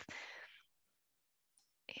sense of,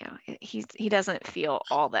 he doesn't feel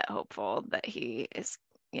all that hopeful that he is,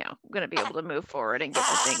 going to be able to move forward and get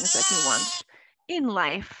the things that he wants in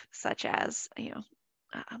life, such as,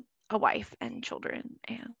 a wife and children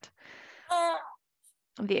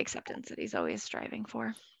and the acceptance that he's always striving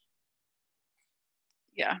for.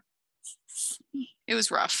 Yeah. It was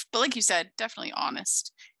rough, but like you said, definitely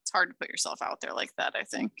honest. It's hard to put yourself out there like that, I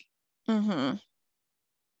think.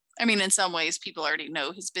 Mm-hmm. In some ways, people already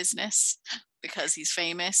know his business because he's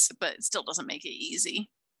famous, but it still doesn't make it easy.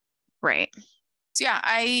 Right. So yeah,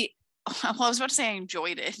 I was about to say I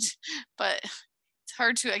enjoyed it, but it's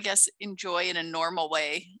hard to, I guess, enjoy in a normal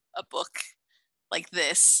way a book like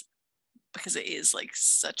this, because it is like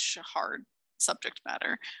such a hard subject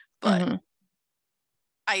matter. But mm-hmm.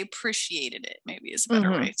 I appreciated it, maybe is a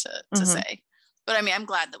better way to say. But I'm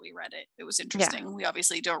glad that we read it. It was interesting. Yeah. We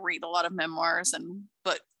obviously don't read a lot of memoirs,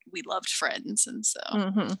 but we loved Friends. And so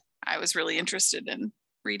I was really interested in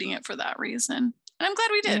reading it for that reason. And I'm glad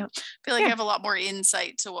we did. Yeah. I feel like I have a lot more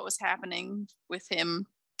insight to what was happening with him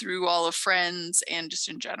through all of Friends and just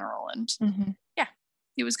in general. And yeah,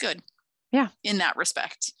 he was good. Yeah. In that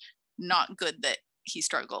respect. Not good that he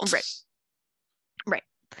struggled. Right. Right.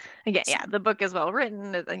 Again, yeah, the book is well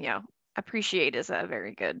written. Appreciate is a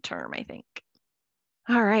very good term, I think.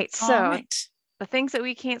 All right. So the things that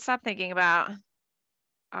we can't stop thinking about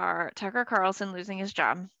are Tucker Carlson losing his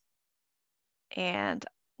job and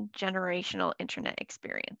generational internet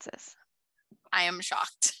experiences. I am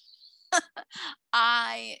shocked.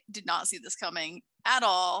 I did not see this coming at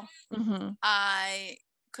all. I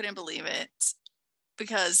couldn't believe it,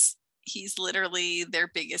 because he's literally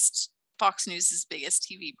Fox News' biggest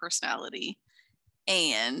TV personality.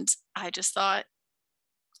 And I just thought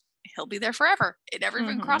he'll be there forever. It never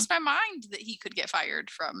even crossed my mind that he could get fired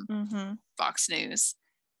from Fox News.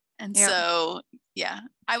 And so, yeah,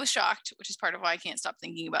 I was shocked, which is part of why I can't stop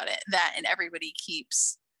thinking about it. That, and everybody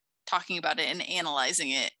keeps talking about it and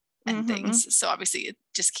analyzing it and things. So obviously it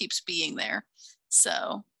just keeps being there.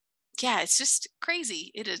 So yeah, it's just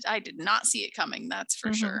crazy. It is. I did not see it coming. That's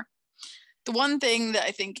for sure. The one thing that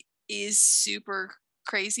I think is super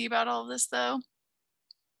crazy about all of this, though,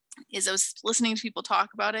 is I was listening to people talk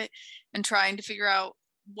about it and trying to figure out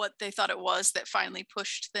what they thought it was that finally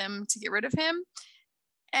pushed them to get rid of him.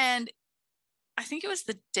 And I think it was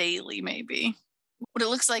the Daily, maybe. What it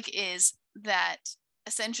looks like is that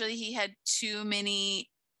essentially he had too many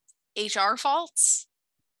HR faults,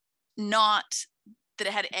 not that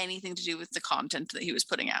it had anything to do with the content that he was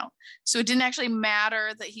putting out. So it didn't actually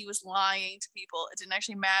matter that he was lying to people. It didn't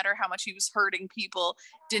actually matter how much he was hurting people.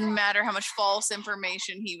 It didn't matter how much false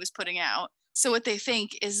information he was putting out. So what they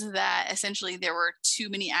think is that essentially there were too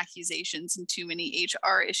many accusations and too many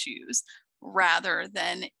HR issues rather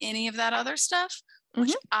than any of that other stuff,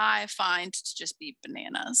 which I find to just be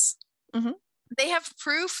bananas. They have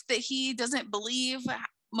proof that he doesn't believe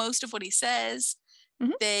most of what he says.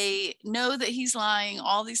 They know that he's lying,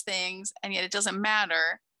 all these things, and yet it doesn't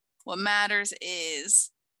matter. What matters is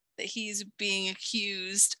that he's being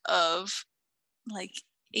accused of like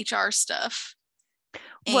HR stuff.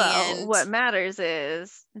 Well, what matters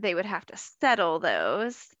is they would have to settle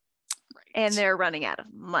those, and they're running out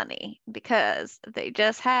of money because they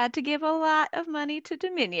just had to give a lot of money to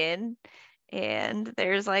Dominion. And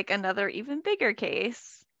there's like another even bigger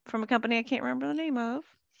case from a company I can't remember the name of.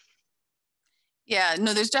 Yeah,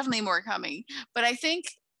 no, there's definitely more coming. But I think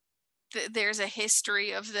there's a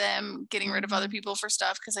history of them getting rid of other people for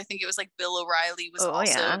stuff, because I think it was like Bill O'Reilly was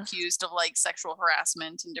also accused of like sexual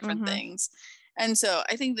harassment and different things. And so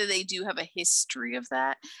I think that they do have a history of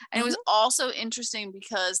that. And it was also interesting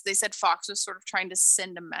because they said Fox was sort of trying to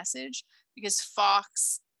send a message, because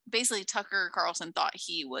Fox, basically Tucker Carlson thought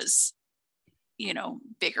he was, you know,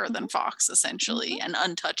 bigger than Fox essentially and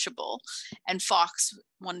untouchable. And Fox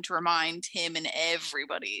wanted to remind him and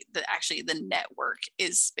everybody that actually the network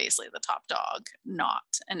is basically the top dog, not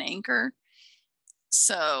an anchor.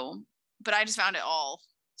 So, but I just found it all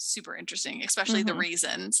super interesting, especially the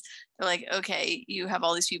reasons. They're like, okay, you have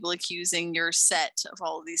all these people accusing your set of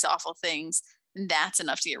all of these awful things, and that's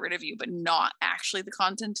enough to get rid of you, but not actually the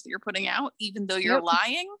content that you're putting out, even though you're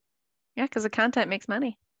lying. Yeah, because the content makes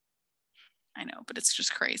money. I know, but it's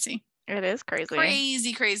just crazy. It is crazy.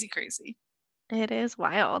 Crazy. It is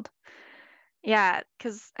wild. Yeah,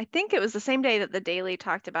 because I think it was the same day that the Daily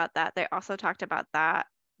talked about that. They also talked about that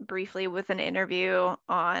briefly with an interview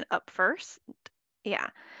on Up First. Yeah.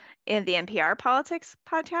 In the NPR politics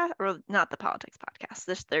podcast, or not the politics podcast,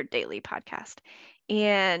 this their daily podcast.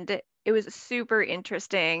 And it was super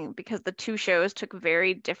interesting because the two shows took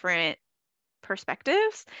very different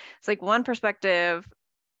perspectives. It's like one perspective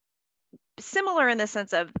similar in the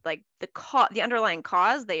sense of like the underlying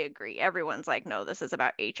cause, they agree. Everyone's like, no, this is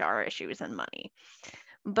about HR issues and money.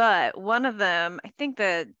 But one of them, I think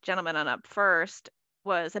the gentleman on Up First,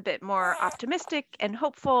 was a bit more optimistic and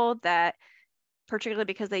hopeful that, particularly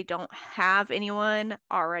because they don't have anyone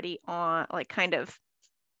already on, like, kind of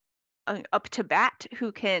up to bat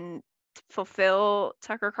who can fulfill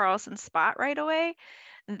Tucker Carlson's spot right away,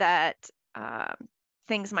 that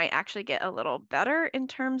things might actually get a little better in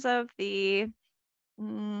terms of the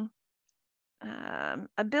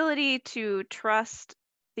ability to trust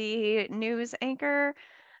the news anchor,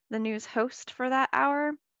 the news host for that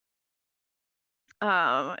hour,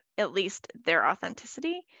 at least their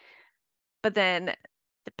authenticity. But then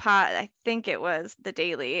I think it was the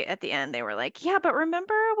Daily at the end, they were like, yeah, but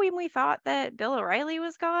remember when we thought that Bill O'Reilly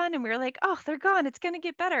was gone, and we were like, oh, they're gone, it's going to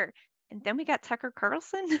get better. And then we got Tucker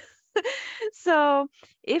Carlson. So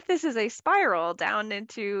if this is a spiral down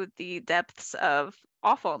into the depths of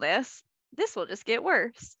awfulness, this will just get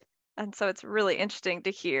worse. And so it's really interesting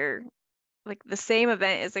to hear, like, the same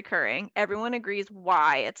event is occurring. Everyone agrees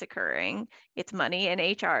why it's occurring. It's money and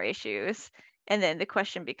HR issues. And then the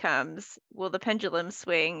question becomes, will the pendulum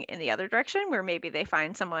swing in the other direction, where maybe they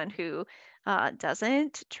find someone who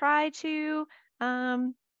doesn't try to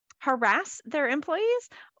harass their employees,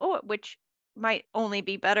 or which might only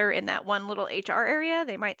be better in that one little HR area.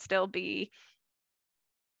 They might still be,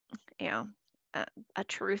 you know, a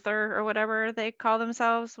truther or whatever they call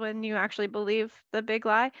themselves when you actually believe the big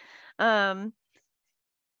lie. Or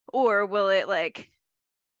will it like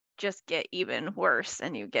just get even worse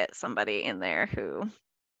and you get somebody in there who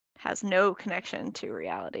has no connection to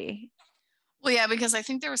reality? Well, yeah, because I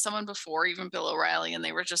think there was someone before even Bill O'Reilly, and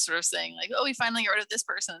they were just sort of saying like, oh, we finally got rid of this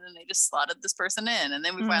person, and then they just slotted this person in, and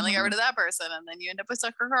then we finally got rid of that person, and then you end up with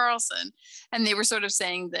Tucker Carlson. And they were sort of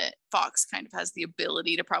saying that Fox kind of has the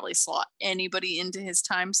ability to probably slot anybody into his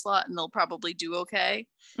time slot, and they'll probably do okay,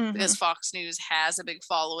 because Fox News has a big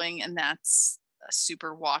following, and that's a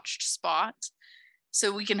super watched spot.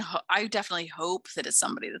 So we can, I definitely hope that it's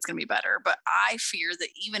somebody that's going to be better, but I fear that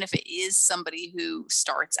even if it is somebody who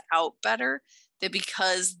starts out better, that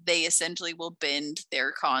because they essentially will bend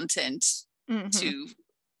their content to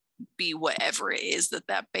be whatever it is that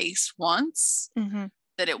that base wants,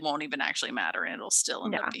 that it won't even actually matter, and it'll still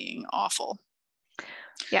end up being awful.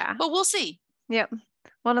 Yeah. But we'll see. Yep.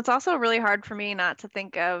 Well, it's also really hard for me not to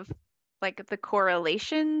think of like the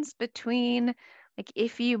correlations between, like,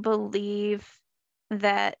 if you believe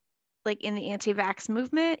that, like, in the anti-vax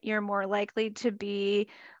movement, you're more likely to be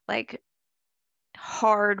like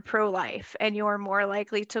hard pro-life, and you're more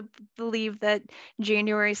likely to believe that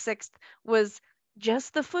January 6th was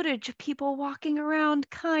just the footage of people walking around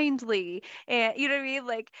kindly, and you know what I mean,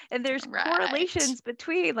 like, and there's correlations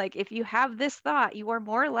between, like, if you have this thought, you are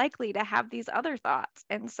more likely to have these other thoughts.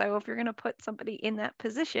 And so if you're going to put somebody in that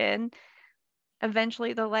position,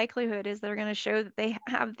 eventually the likelihood is they're going to show that they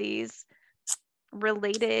have these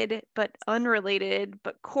related but unrelated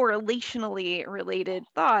but correlationally related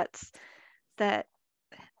thoughts that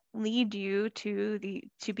lead you to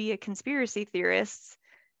be a conspiracy theorist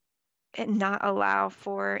and not allow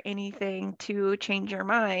for anything to change your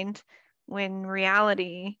mind when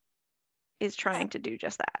reality is trying to do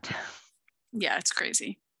just that. Yeah, it's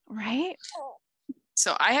crazy. Right?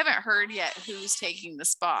 So I haven't heard yet who's taking the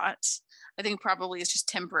spot. I think probably it's just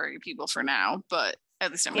temporary people for now, but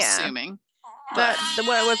at least I'm assuming. But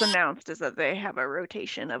what was announced is that they have a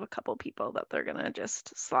rotation of a couple people that they're gonna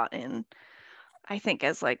just slot in, I think,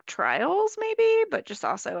 as like trials maybe, but just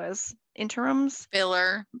also as interims.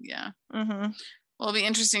 Filler, yeah. Mm-hmm. Well, it'll be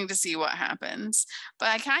interesting to see what happens. But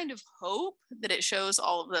I kind of hope that it shows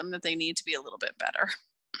all of them that they need to be a little bit better.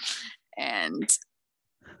 And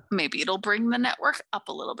maybe it'll bring the network up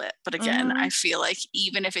a little bit. But again, I feel like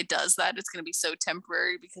even if it does that, it's going to be so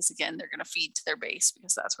temporary because, again, they're going to feed to their base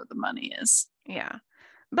because that's where the money is. Yeah.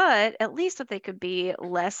 But at least if they could be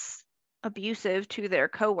less abusive to their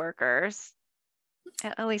coworkers,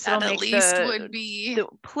 at least it'll make the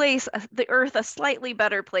Earth a slightly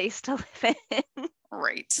better place to live in.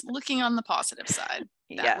 Right. Looking on the positive side.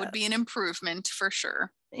 That would be an improvement for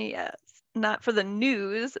sure. Yes. Not for the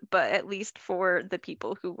news, but at least for the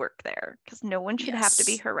people who work there, because no one should have to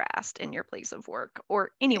be harassed in your place of work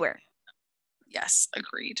or anywhere. Yes,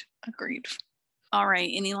 agreed. All right.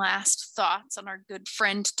 Any last thoughts on our good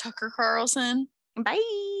friend Tucker Carlson? Bye.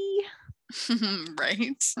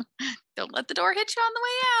 Right. Don't let the door hit you on the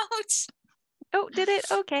way out. Oh, did it?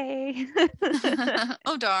 Okay.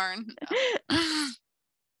 Oh, darn.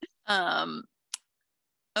 No.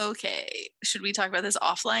 Okay. Should we talk about this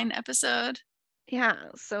offline episode? Yeah.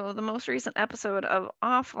 So the most recent episode of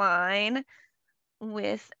Offline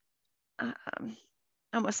with, I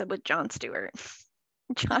almost said with Jon Stewart.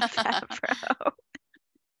 Jon Favreau.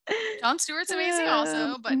 Jon Stewart's amazing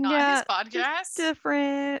also, but not his podcast.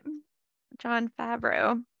 Different. Jon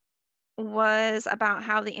Favreau was about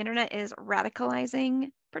how the internet is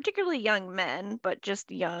radicalizing, particularly young men, but just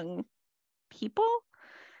young people.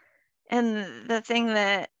 And the thing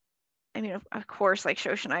that, I mean, of course, like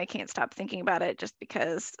Shosh and I can't stop thinking about it just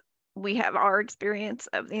because we have our experience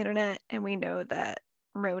of the internet and we know that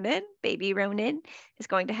baby Ronan, is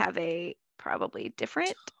going to have a probably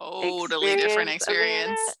different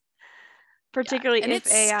experience. Particularly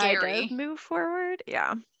if AI does move forward.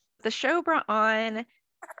 Yeah. The show brought on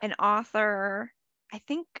an author, I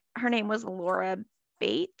think her name was Laura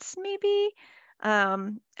Bates, maybe.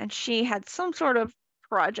 And she had some sort of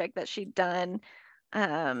project that she'd done.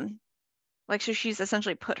 So she's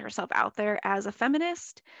essentially put herself out there as a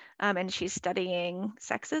feminist, and she's studying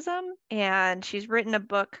sexism. And she's written a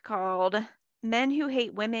book called Men Who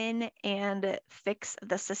Hate Women and Fix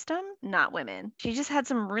the System, Not Women. She just had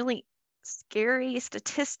some really scary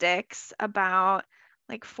statistics about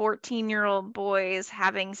like 14-year-old boys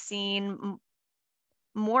having seen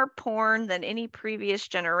more porn than any previous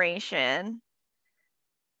generation.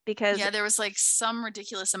 Because there was like some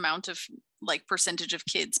ridiculous amount of like percentage of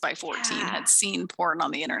kids by 14 had seen porn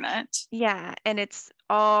on the internet. Yeah, and it's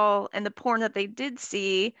all, and the porn that they did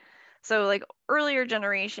see, so like earlier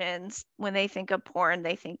generations, when they think of porn,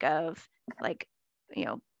 they think of like,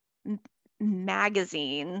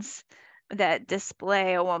 magazines that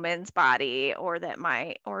display a woman's body, or they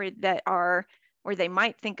might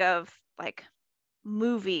think of like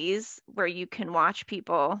movies where you can watch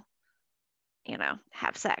people,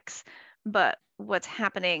 have sex. But what's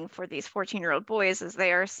happening for these 14-year-old boys is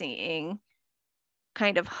they are seeing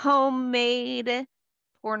kind of homemade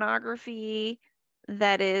pornography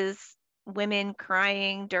that is women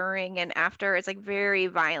crying during and after. It's like very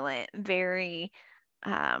violent, very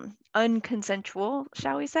unconsensual,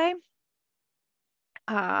 shall we say.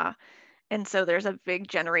 And so there's a big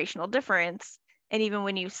generational difference. And even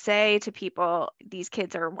when you say to people, these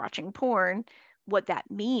kids are watching porn, what that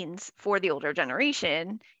means for the older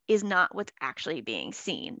generation is not what's actually being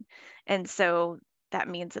seen. And so that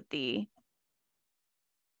means that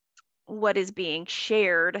what is being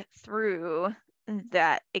shared through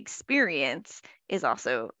that experience is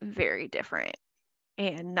also very different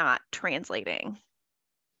and not translating.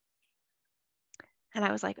 And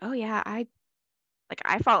I was like, oh yeah, I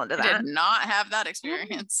fall into that. I did not have that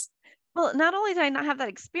experience. Well, not only did I not have that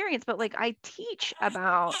experience, but like I teach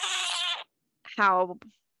about how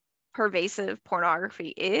pervasive pornography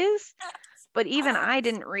is, but even I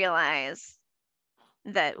didn't realize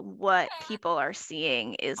that what people are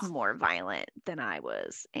seeing is more violent than I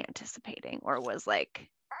was anticipating, or was like,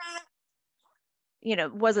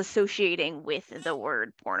 was associating with the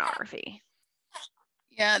word pornography.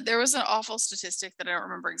 Yeah, there was an awful statistic that I don't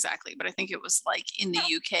remember exactly, but I think it was like in the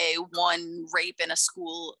UK, one rape in a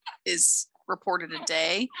school is reported a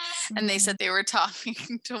day. And they said they were talking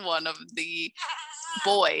to one of the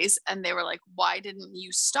boys and they were like, why didn't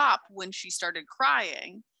you stop when she started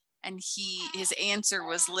crying? And his answer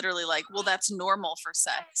was literally like, well, that's normal for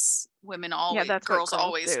sex. Yeah, that's what Girls girls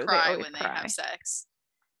always do. They cry always when they have cry. sex.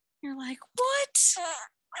 You're like, what?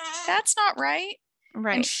 That's not right. And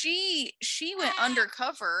Right. she went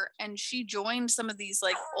undercover and she joined some of these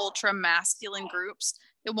like ultra masculine groups.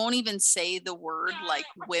 It won't even say the word like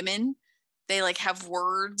women. They like have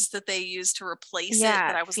words that they use to replace it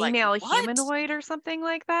that Yeah, I was like, female what? humanoid or something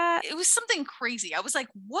like that. It was something crazy. I was like,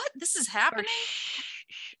 what? This is Or happening?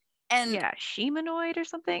 And yeah, shemanoid or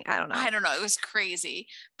something. I don't know. I don't know. It was crazy.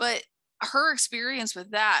 But her experience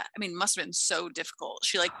with that, I mean, must have been so difficult.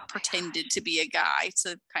 She like Oh my pretended gosh. to be a guy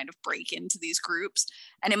to kind of break into these groups.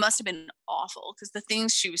 And it must have been awful because the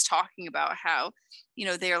things she was talking about, how,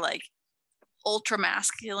 they're like ultra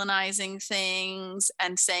masculinizing things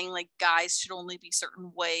and saying like guys should only be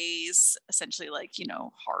certain ways, essentially like,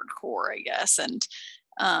 hardcore, I guess. And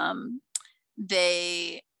um,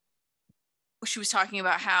 they she was talking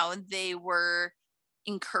about how they were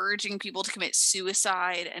encouraging people to commit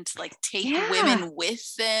suicide and to like take Yeah. women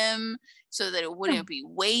with them so that it wouldn't be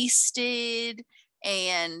wasted,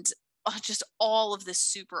 and just all of this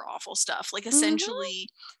super awful stuff, like Mm-hmm. essentially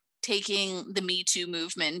taking the Me Too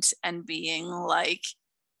movement and being like,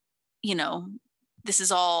 you know this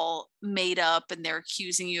is all made up and they're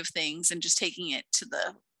accusing you of things, and just taking it to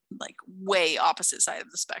the like way opposite side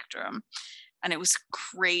of the spectrum. And it was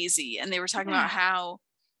crazy. And they were talking about Yeah. how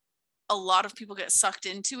a lot of people get sucked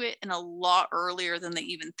into it and a lot earlier than they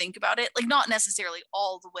even think about it. Like not necessarily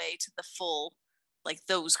all the way to the full, like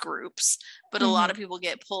those groups, but a lot Mm-hmm. of people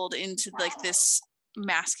get pulled into like this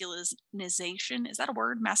masculinization. Is that a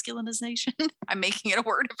word? Masculinization? I'm making it a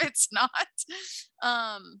word if it's not.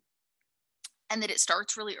 Um, and that it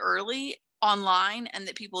starts really early online and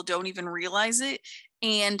that people don't even realize it.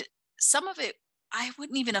 And some of it I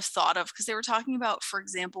wouldn't even have thought of, because they were talking about, for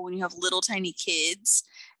example, when you have little tiny kids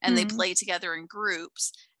and they Mm-hmm. play together in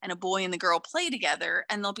groups and a boy and the girl play together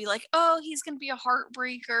and they'll be like, oh, he's going to be a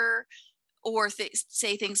heartbreaker, or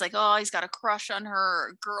say things like, oh, he's got a crush on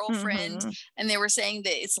her girlfriend. Mm-hmm. And they were saying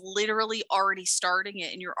that it's literally already starting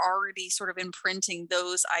it and you're already sort of imprinting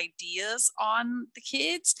those ideas on the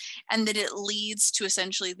kids, and that it leads to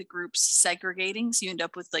essentially the groups segregating. So you end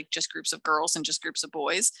up with like just groups of girls and just groups of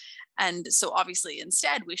boys. And so obviously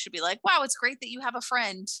instead we should be like, wow, it's great that you have a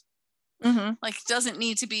friend. Mm-hmm. Like, doesn't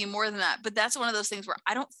need to be more than that. But that's one of those things where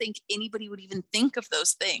I don't think anybody would even think of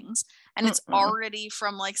those things. And it's Mm-mm. already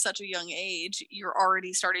from like such a young age, you're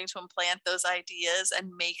already starting to implant those ideas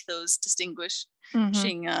and make those Mm-hmm.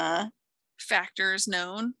 distinguishing factors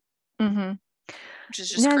known, Mm-hmm. which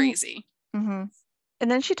is And just then crazy. mm-hmm.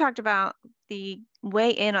 And then she talked about the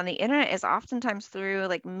way in on the internet is oftentimes through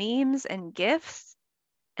like memes and GIFs.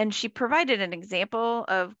 And she provided an example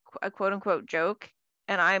of a quote unquote joke.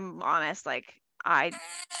 And I'm honest, like, I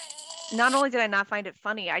not only did I not find it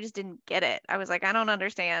funny, I just didn't get it. I was like, I don't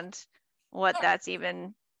understand what that's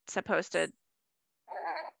even supposed to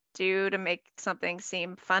do to make something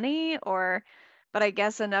seem funny, or, but I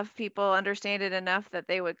guess enough people understand it enough that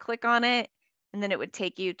they would click on it and then it would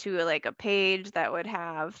take you to like a page that would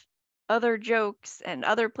have other jokes and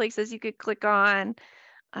other places you could click on.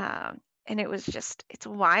 And it was just, it's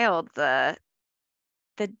wild, the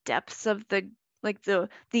depths of the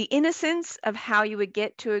innocence of how you would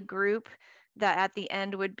get to a group that at the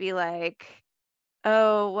end would be like,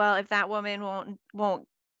 oh, well, if that woman won't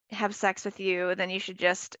have sex with you, then you should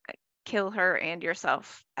just kill her and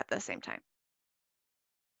yourself at the same time.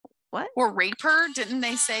 What? Or rape her. Didn't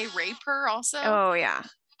they say rape her also? Oh yeah.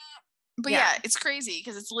 But Yeah. yeah, it's crazy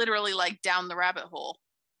because it's literally like down the rabbit hole.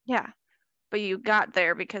 Yeah. But you got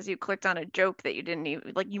there because you clicked on a joke that you didn't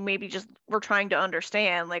even like, you maybe just were trying to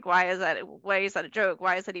understand like, why is that a joke?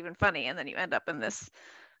 Why is that even funny? And then you end up in this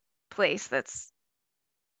place that's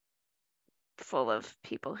full of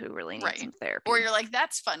people who really need Right. some Or therapy. you're like,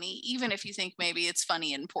 that's funny, even if you think maybe it's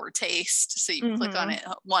funny in poor taste. So you click on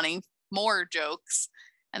Mm-hmm. it wanting more jokes.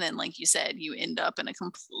 And then, like you said, you end up in a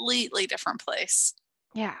completely different place.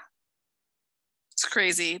 Yeah. It's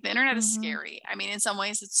crazy. The internet is Mm-hmm. scary. I mean, in some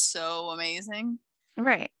ways, it's so amazing.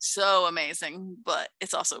 Right. So amazing. But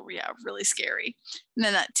it's also, yeah, really scary. And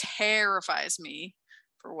then that terrifies me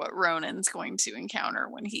for what Ronan's going to encounter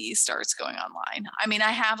when he starts going online. I mean,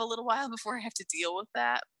 I have a little while before I have to deal with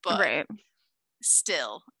that, but Right.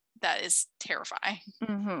 still, that is terrifying.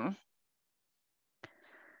 Mm-hmm.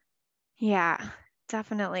 Yeah,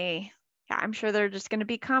 definitely. Yeah, I'm sure there are just going to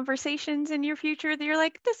be conversations in your future that you're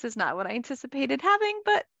like, this is not what I anticipated having,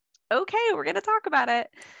 but okay, we're going to talk about it.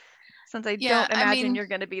 Since I Yeah, don't I imagine mean, you're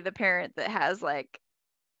going to be the parent that has like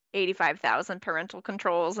 85,000 parental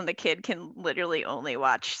controls and the kid can literally only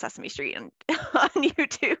watch Sesame Street on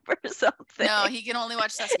YouTube or something. no, he can only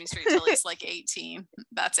watch Sesame Street till he's like 18.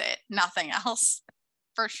 That's it. Nothing else,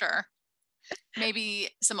 for sure. Maybe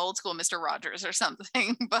some old school Mr. Rogers or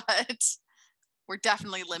something, but we're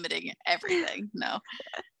definitely limiting everything. No,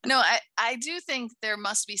 I do think there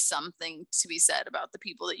must be something to be said about the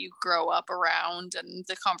people that you grow up around and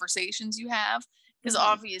the conversations you have. Because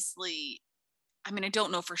obviously, I mean, I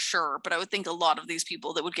don't know for sure, but I would think a lot of these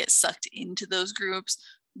people that would get sucked into those groups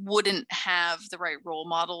wouldn't have the right role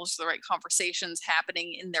models, the right conversations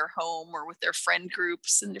happening in their home or with their friend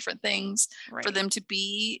groups and different things for them to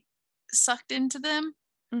be sucked into them.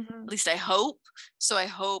 Mm-hmm. At least I hope. So I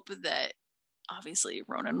hope that obviously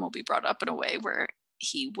Ronan will be brought up in a way where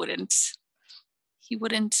he wouldn't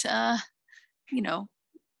you know,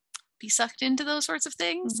 be sucked into those sorts of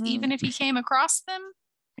things, even if he came across them.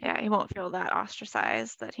 Yeah, he won't feel that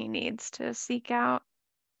ostracized that he needs to seek out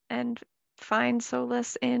and find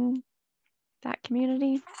solace in that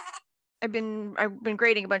community. I've been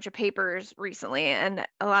grading a bunch of papers recently, and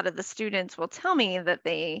a lot of the students will tell me that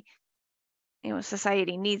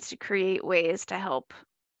society needs to create ways to help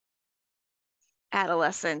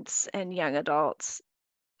adolescents and young adults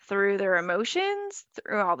through their emotions,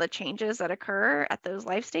 through all the changes that occur at those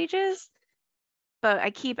life stages. But I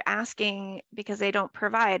keep asking because they don't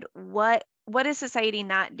provide what is society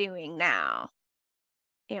not doing now?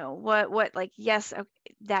 What like, yes, okay,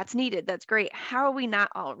 that's needed. That's great. How are we not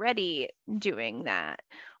already doing that?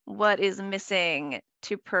 What is missing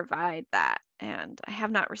to provide that? And I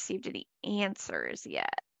have not received any answers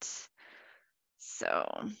yet. So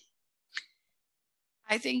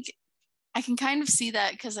I think I can kind of see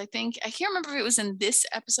that because I can't remember if it was in this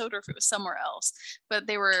episode or if it was somewhere else, but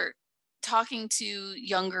they were talking to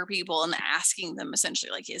younger people and asking them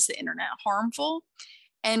essentially, like, is the internet harmful?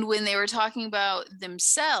 And when they were talking about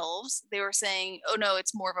themselves, they were saying, oh no,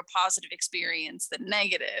 it's more of a positive experience than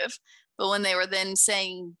negative. But when they were then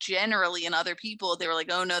saying generally in other people, they were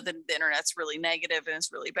like, oh no, the internet's really negative and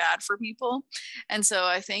it's really bad for people. And so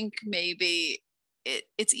I think maybe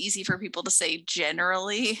it's easy for people to say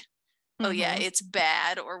generally, oh yeah, it's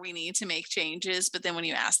bad or we need to make changes. But then when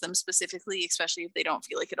you ask them specifically, especially if they don't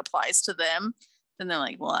feel like it applies to them, then they're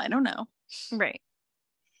like, well, I don't know. Right.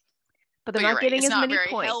 But they're not getting as many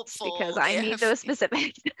points because I need those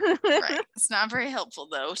specifics. Right. It's not very helpful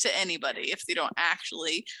though to anybody if they don't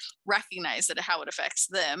actually recognize that how it affects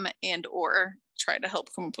them and or try to help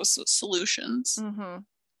come up with solutions.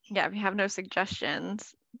 Yeah, if you have no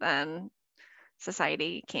suggestions, then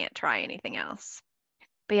society can't try anything else.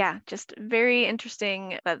 But yeah, just very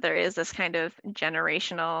interesting that there is this kind of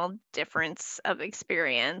generational difference of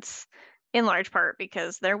experience, in large part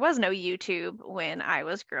because there was no YouTube when I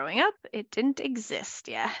was growing up. It didn't exist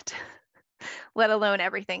yet, let alone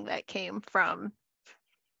everything that came from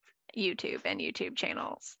YouTube and YouTube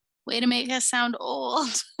channels. Way to make us sound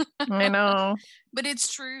old. I know. But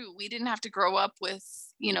it's true. We didn't have to grow up with,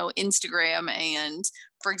 Instagram. And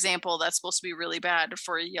for example, that's supposed to be really bad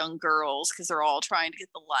for young girls because they're all trying to get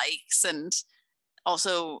the likes. And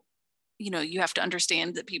also, you have to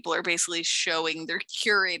understand that people are basically they're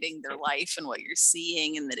curating their life and what you're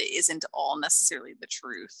seeing, and that it isn't all necessarily the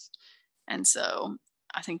truth. And so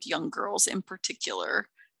I think young girls in particular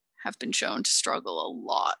have been shown to struggle a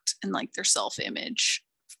lot in like their self-image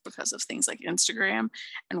because of things like Instagram.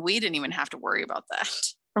 And we didn't even have to worry about that.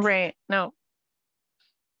 Right. No.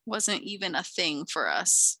 Wasn't even a thing for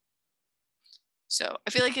us. So I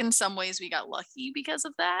feel like in some ways we got lucky because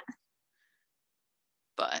of that.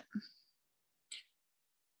 But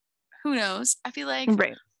who knows? I feel like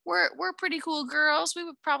we're pretty cool girls. We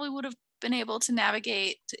would have been able to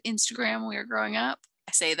navigate to Instagram when we were growing up.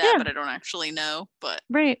 I say that, but I don't actually know. But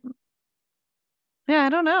right. Yeah, I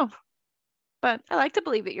don't know. But I like to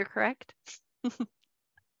believe that you're correct.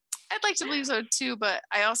 I'd like to believe so too, but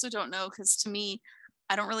I also don't know because to me,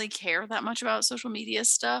 I don't really care that much about social media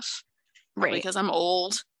stuff. Probably because I'm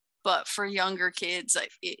old. But for younger kids,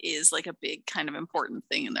 it is like a big kind of important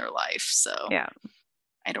thing in their life. So yeah,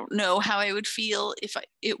 I don't know how I would feel if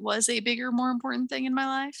it was a bigger, more important thing in my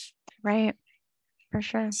life. Right. For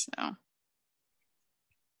sure. So.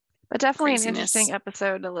 But definitely an interesting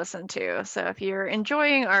episode to listen to. So if you're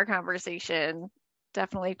enjoying our conversation,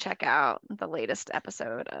 definitely check out the latest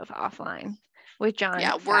episode of Offline with John.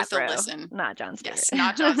 Yeah, worth a listen. Not Jon Stewart. Yes,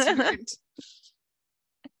 not Jon Stewart.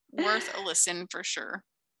 Worth a listen for sure.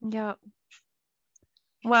 Yep.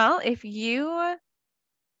 Well, if you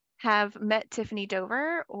have met Tiffany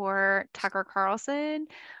Dover or Tucker Carlson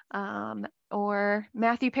or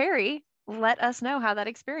Matthew Perry, let us know how that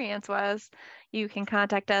experience was. You can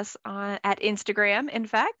contact us at Instagram, in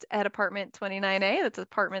fact, at apartment 29A. That's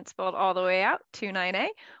apartment spelled all the way out, 29A.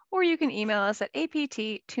 Or you can email us at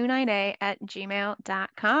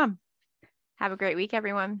apt29a@gmail.com. Have a great week,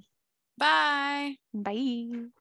 everyone. Bye. Bye.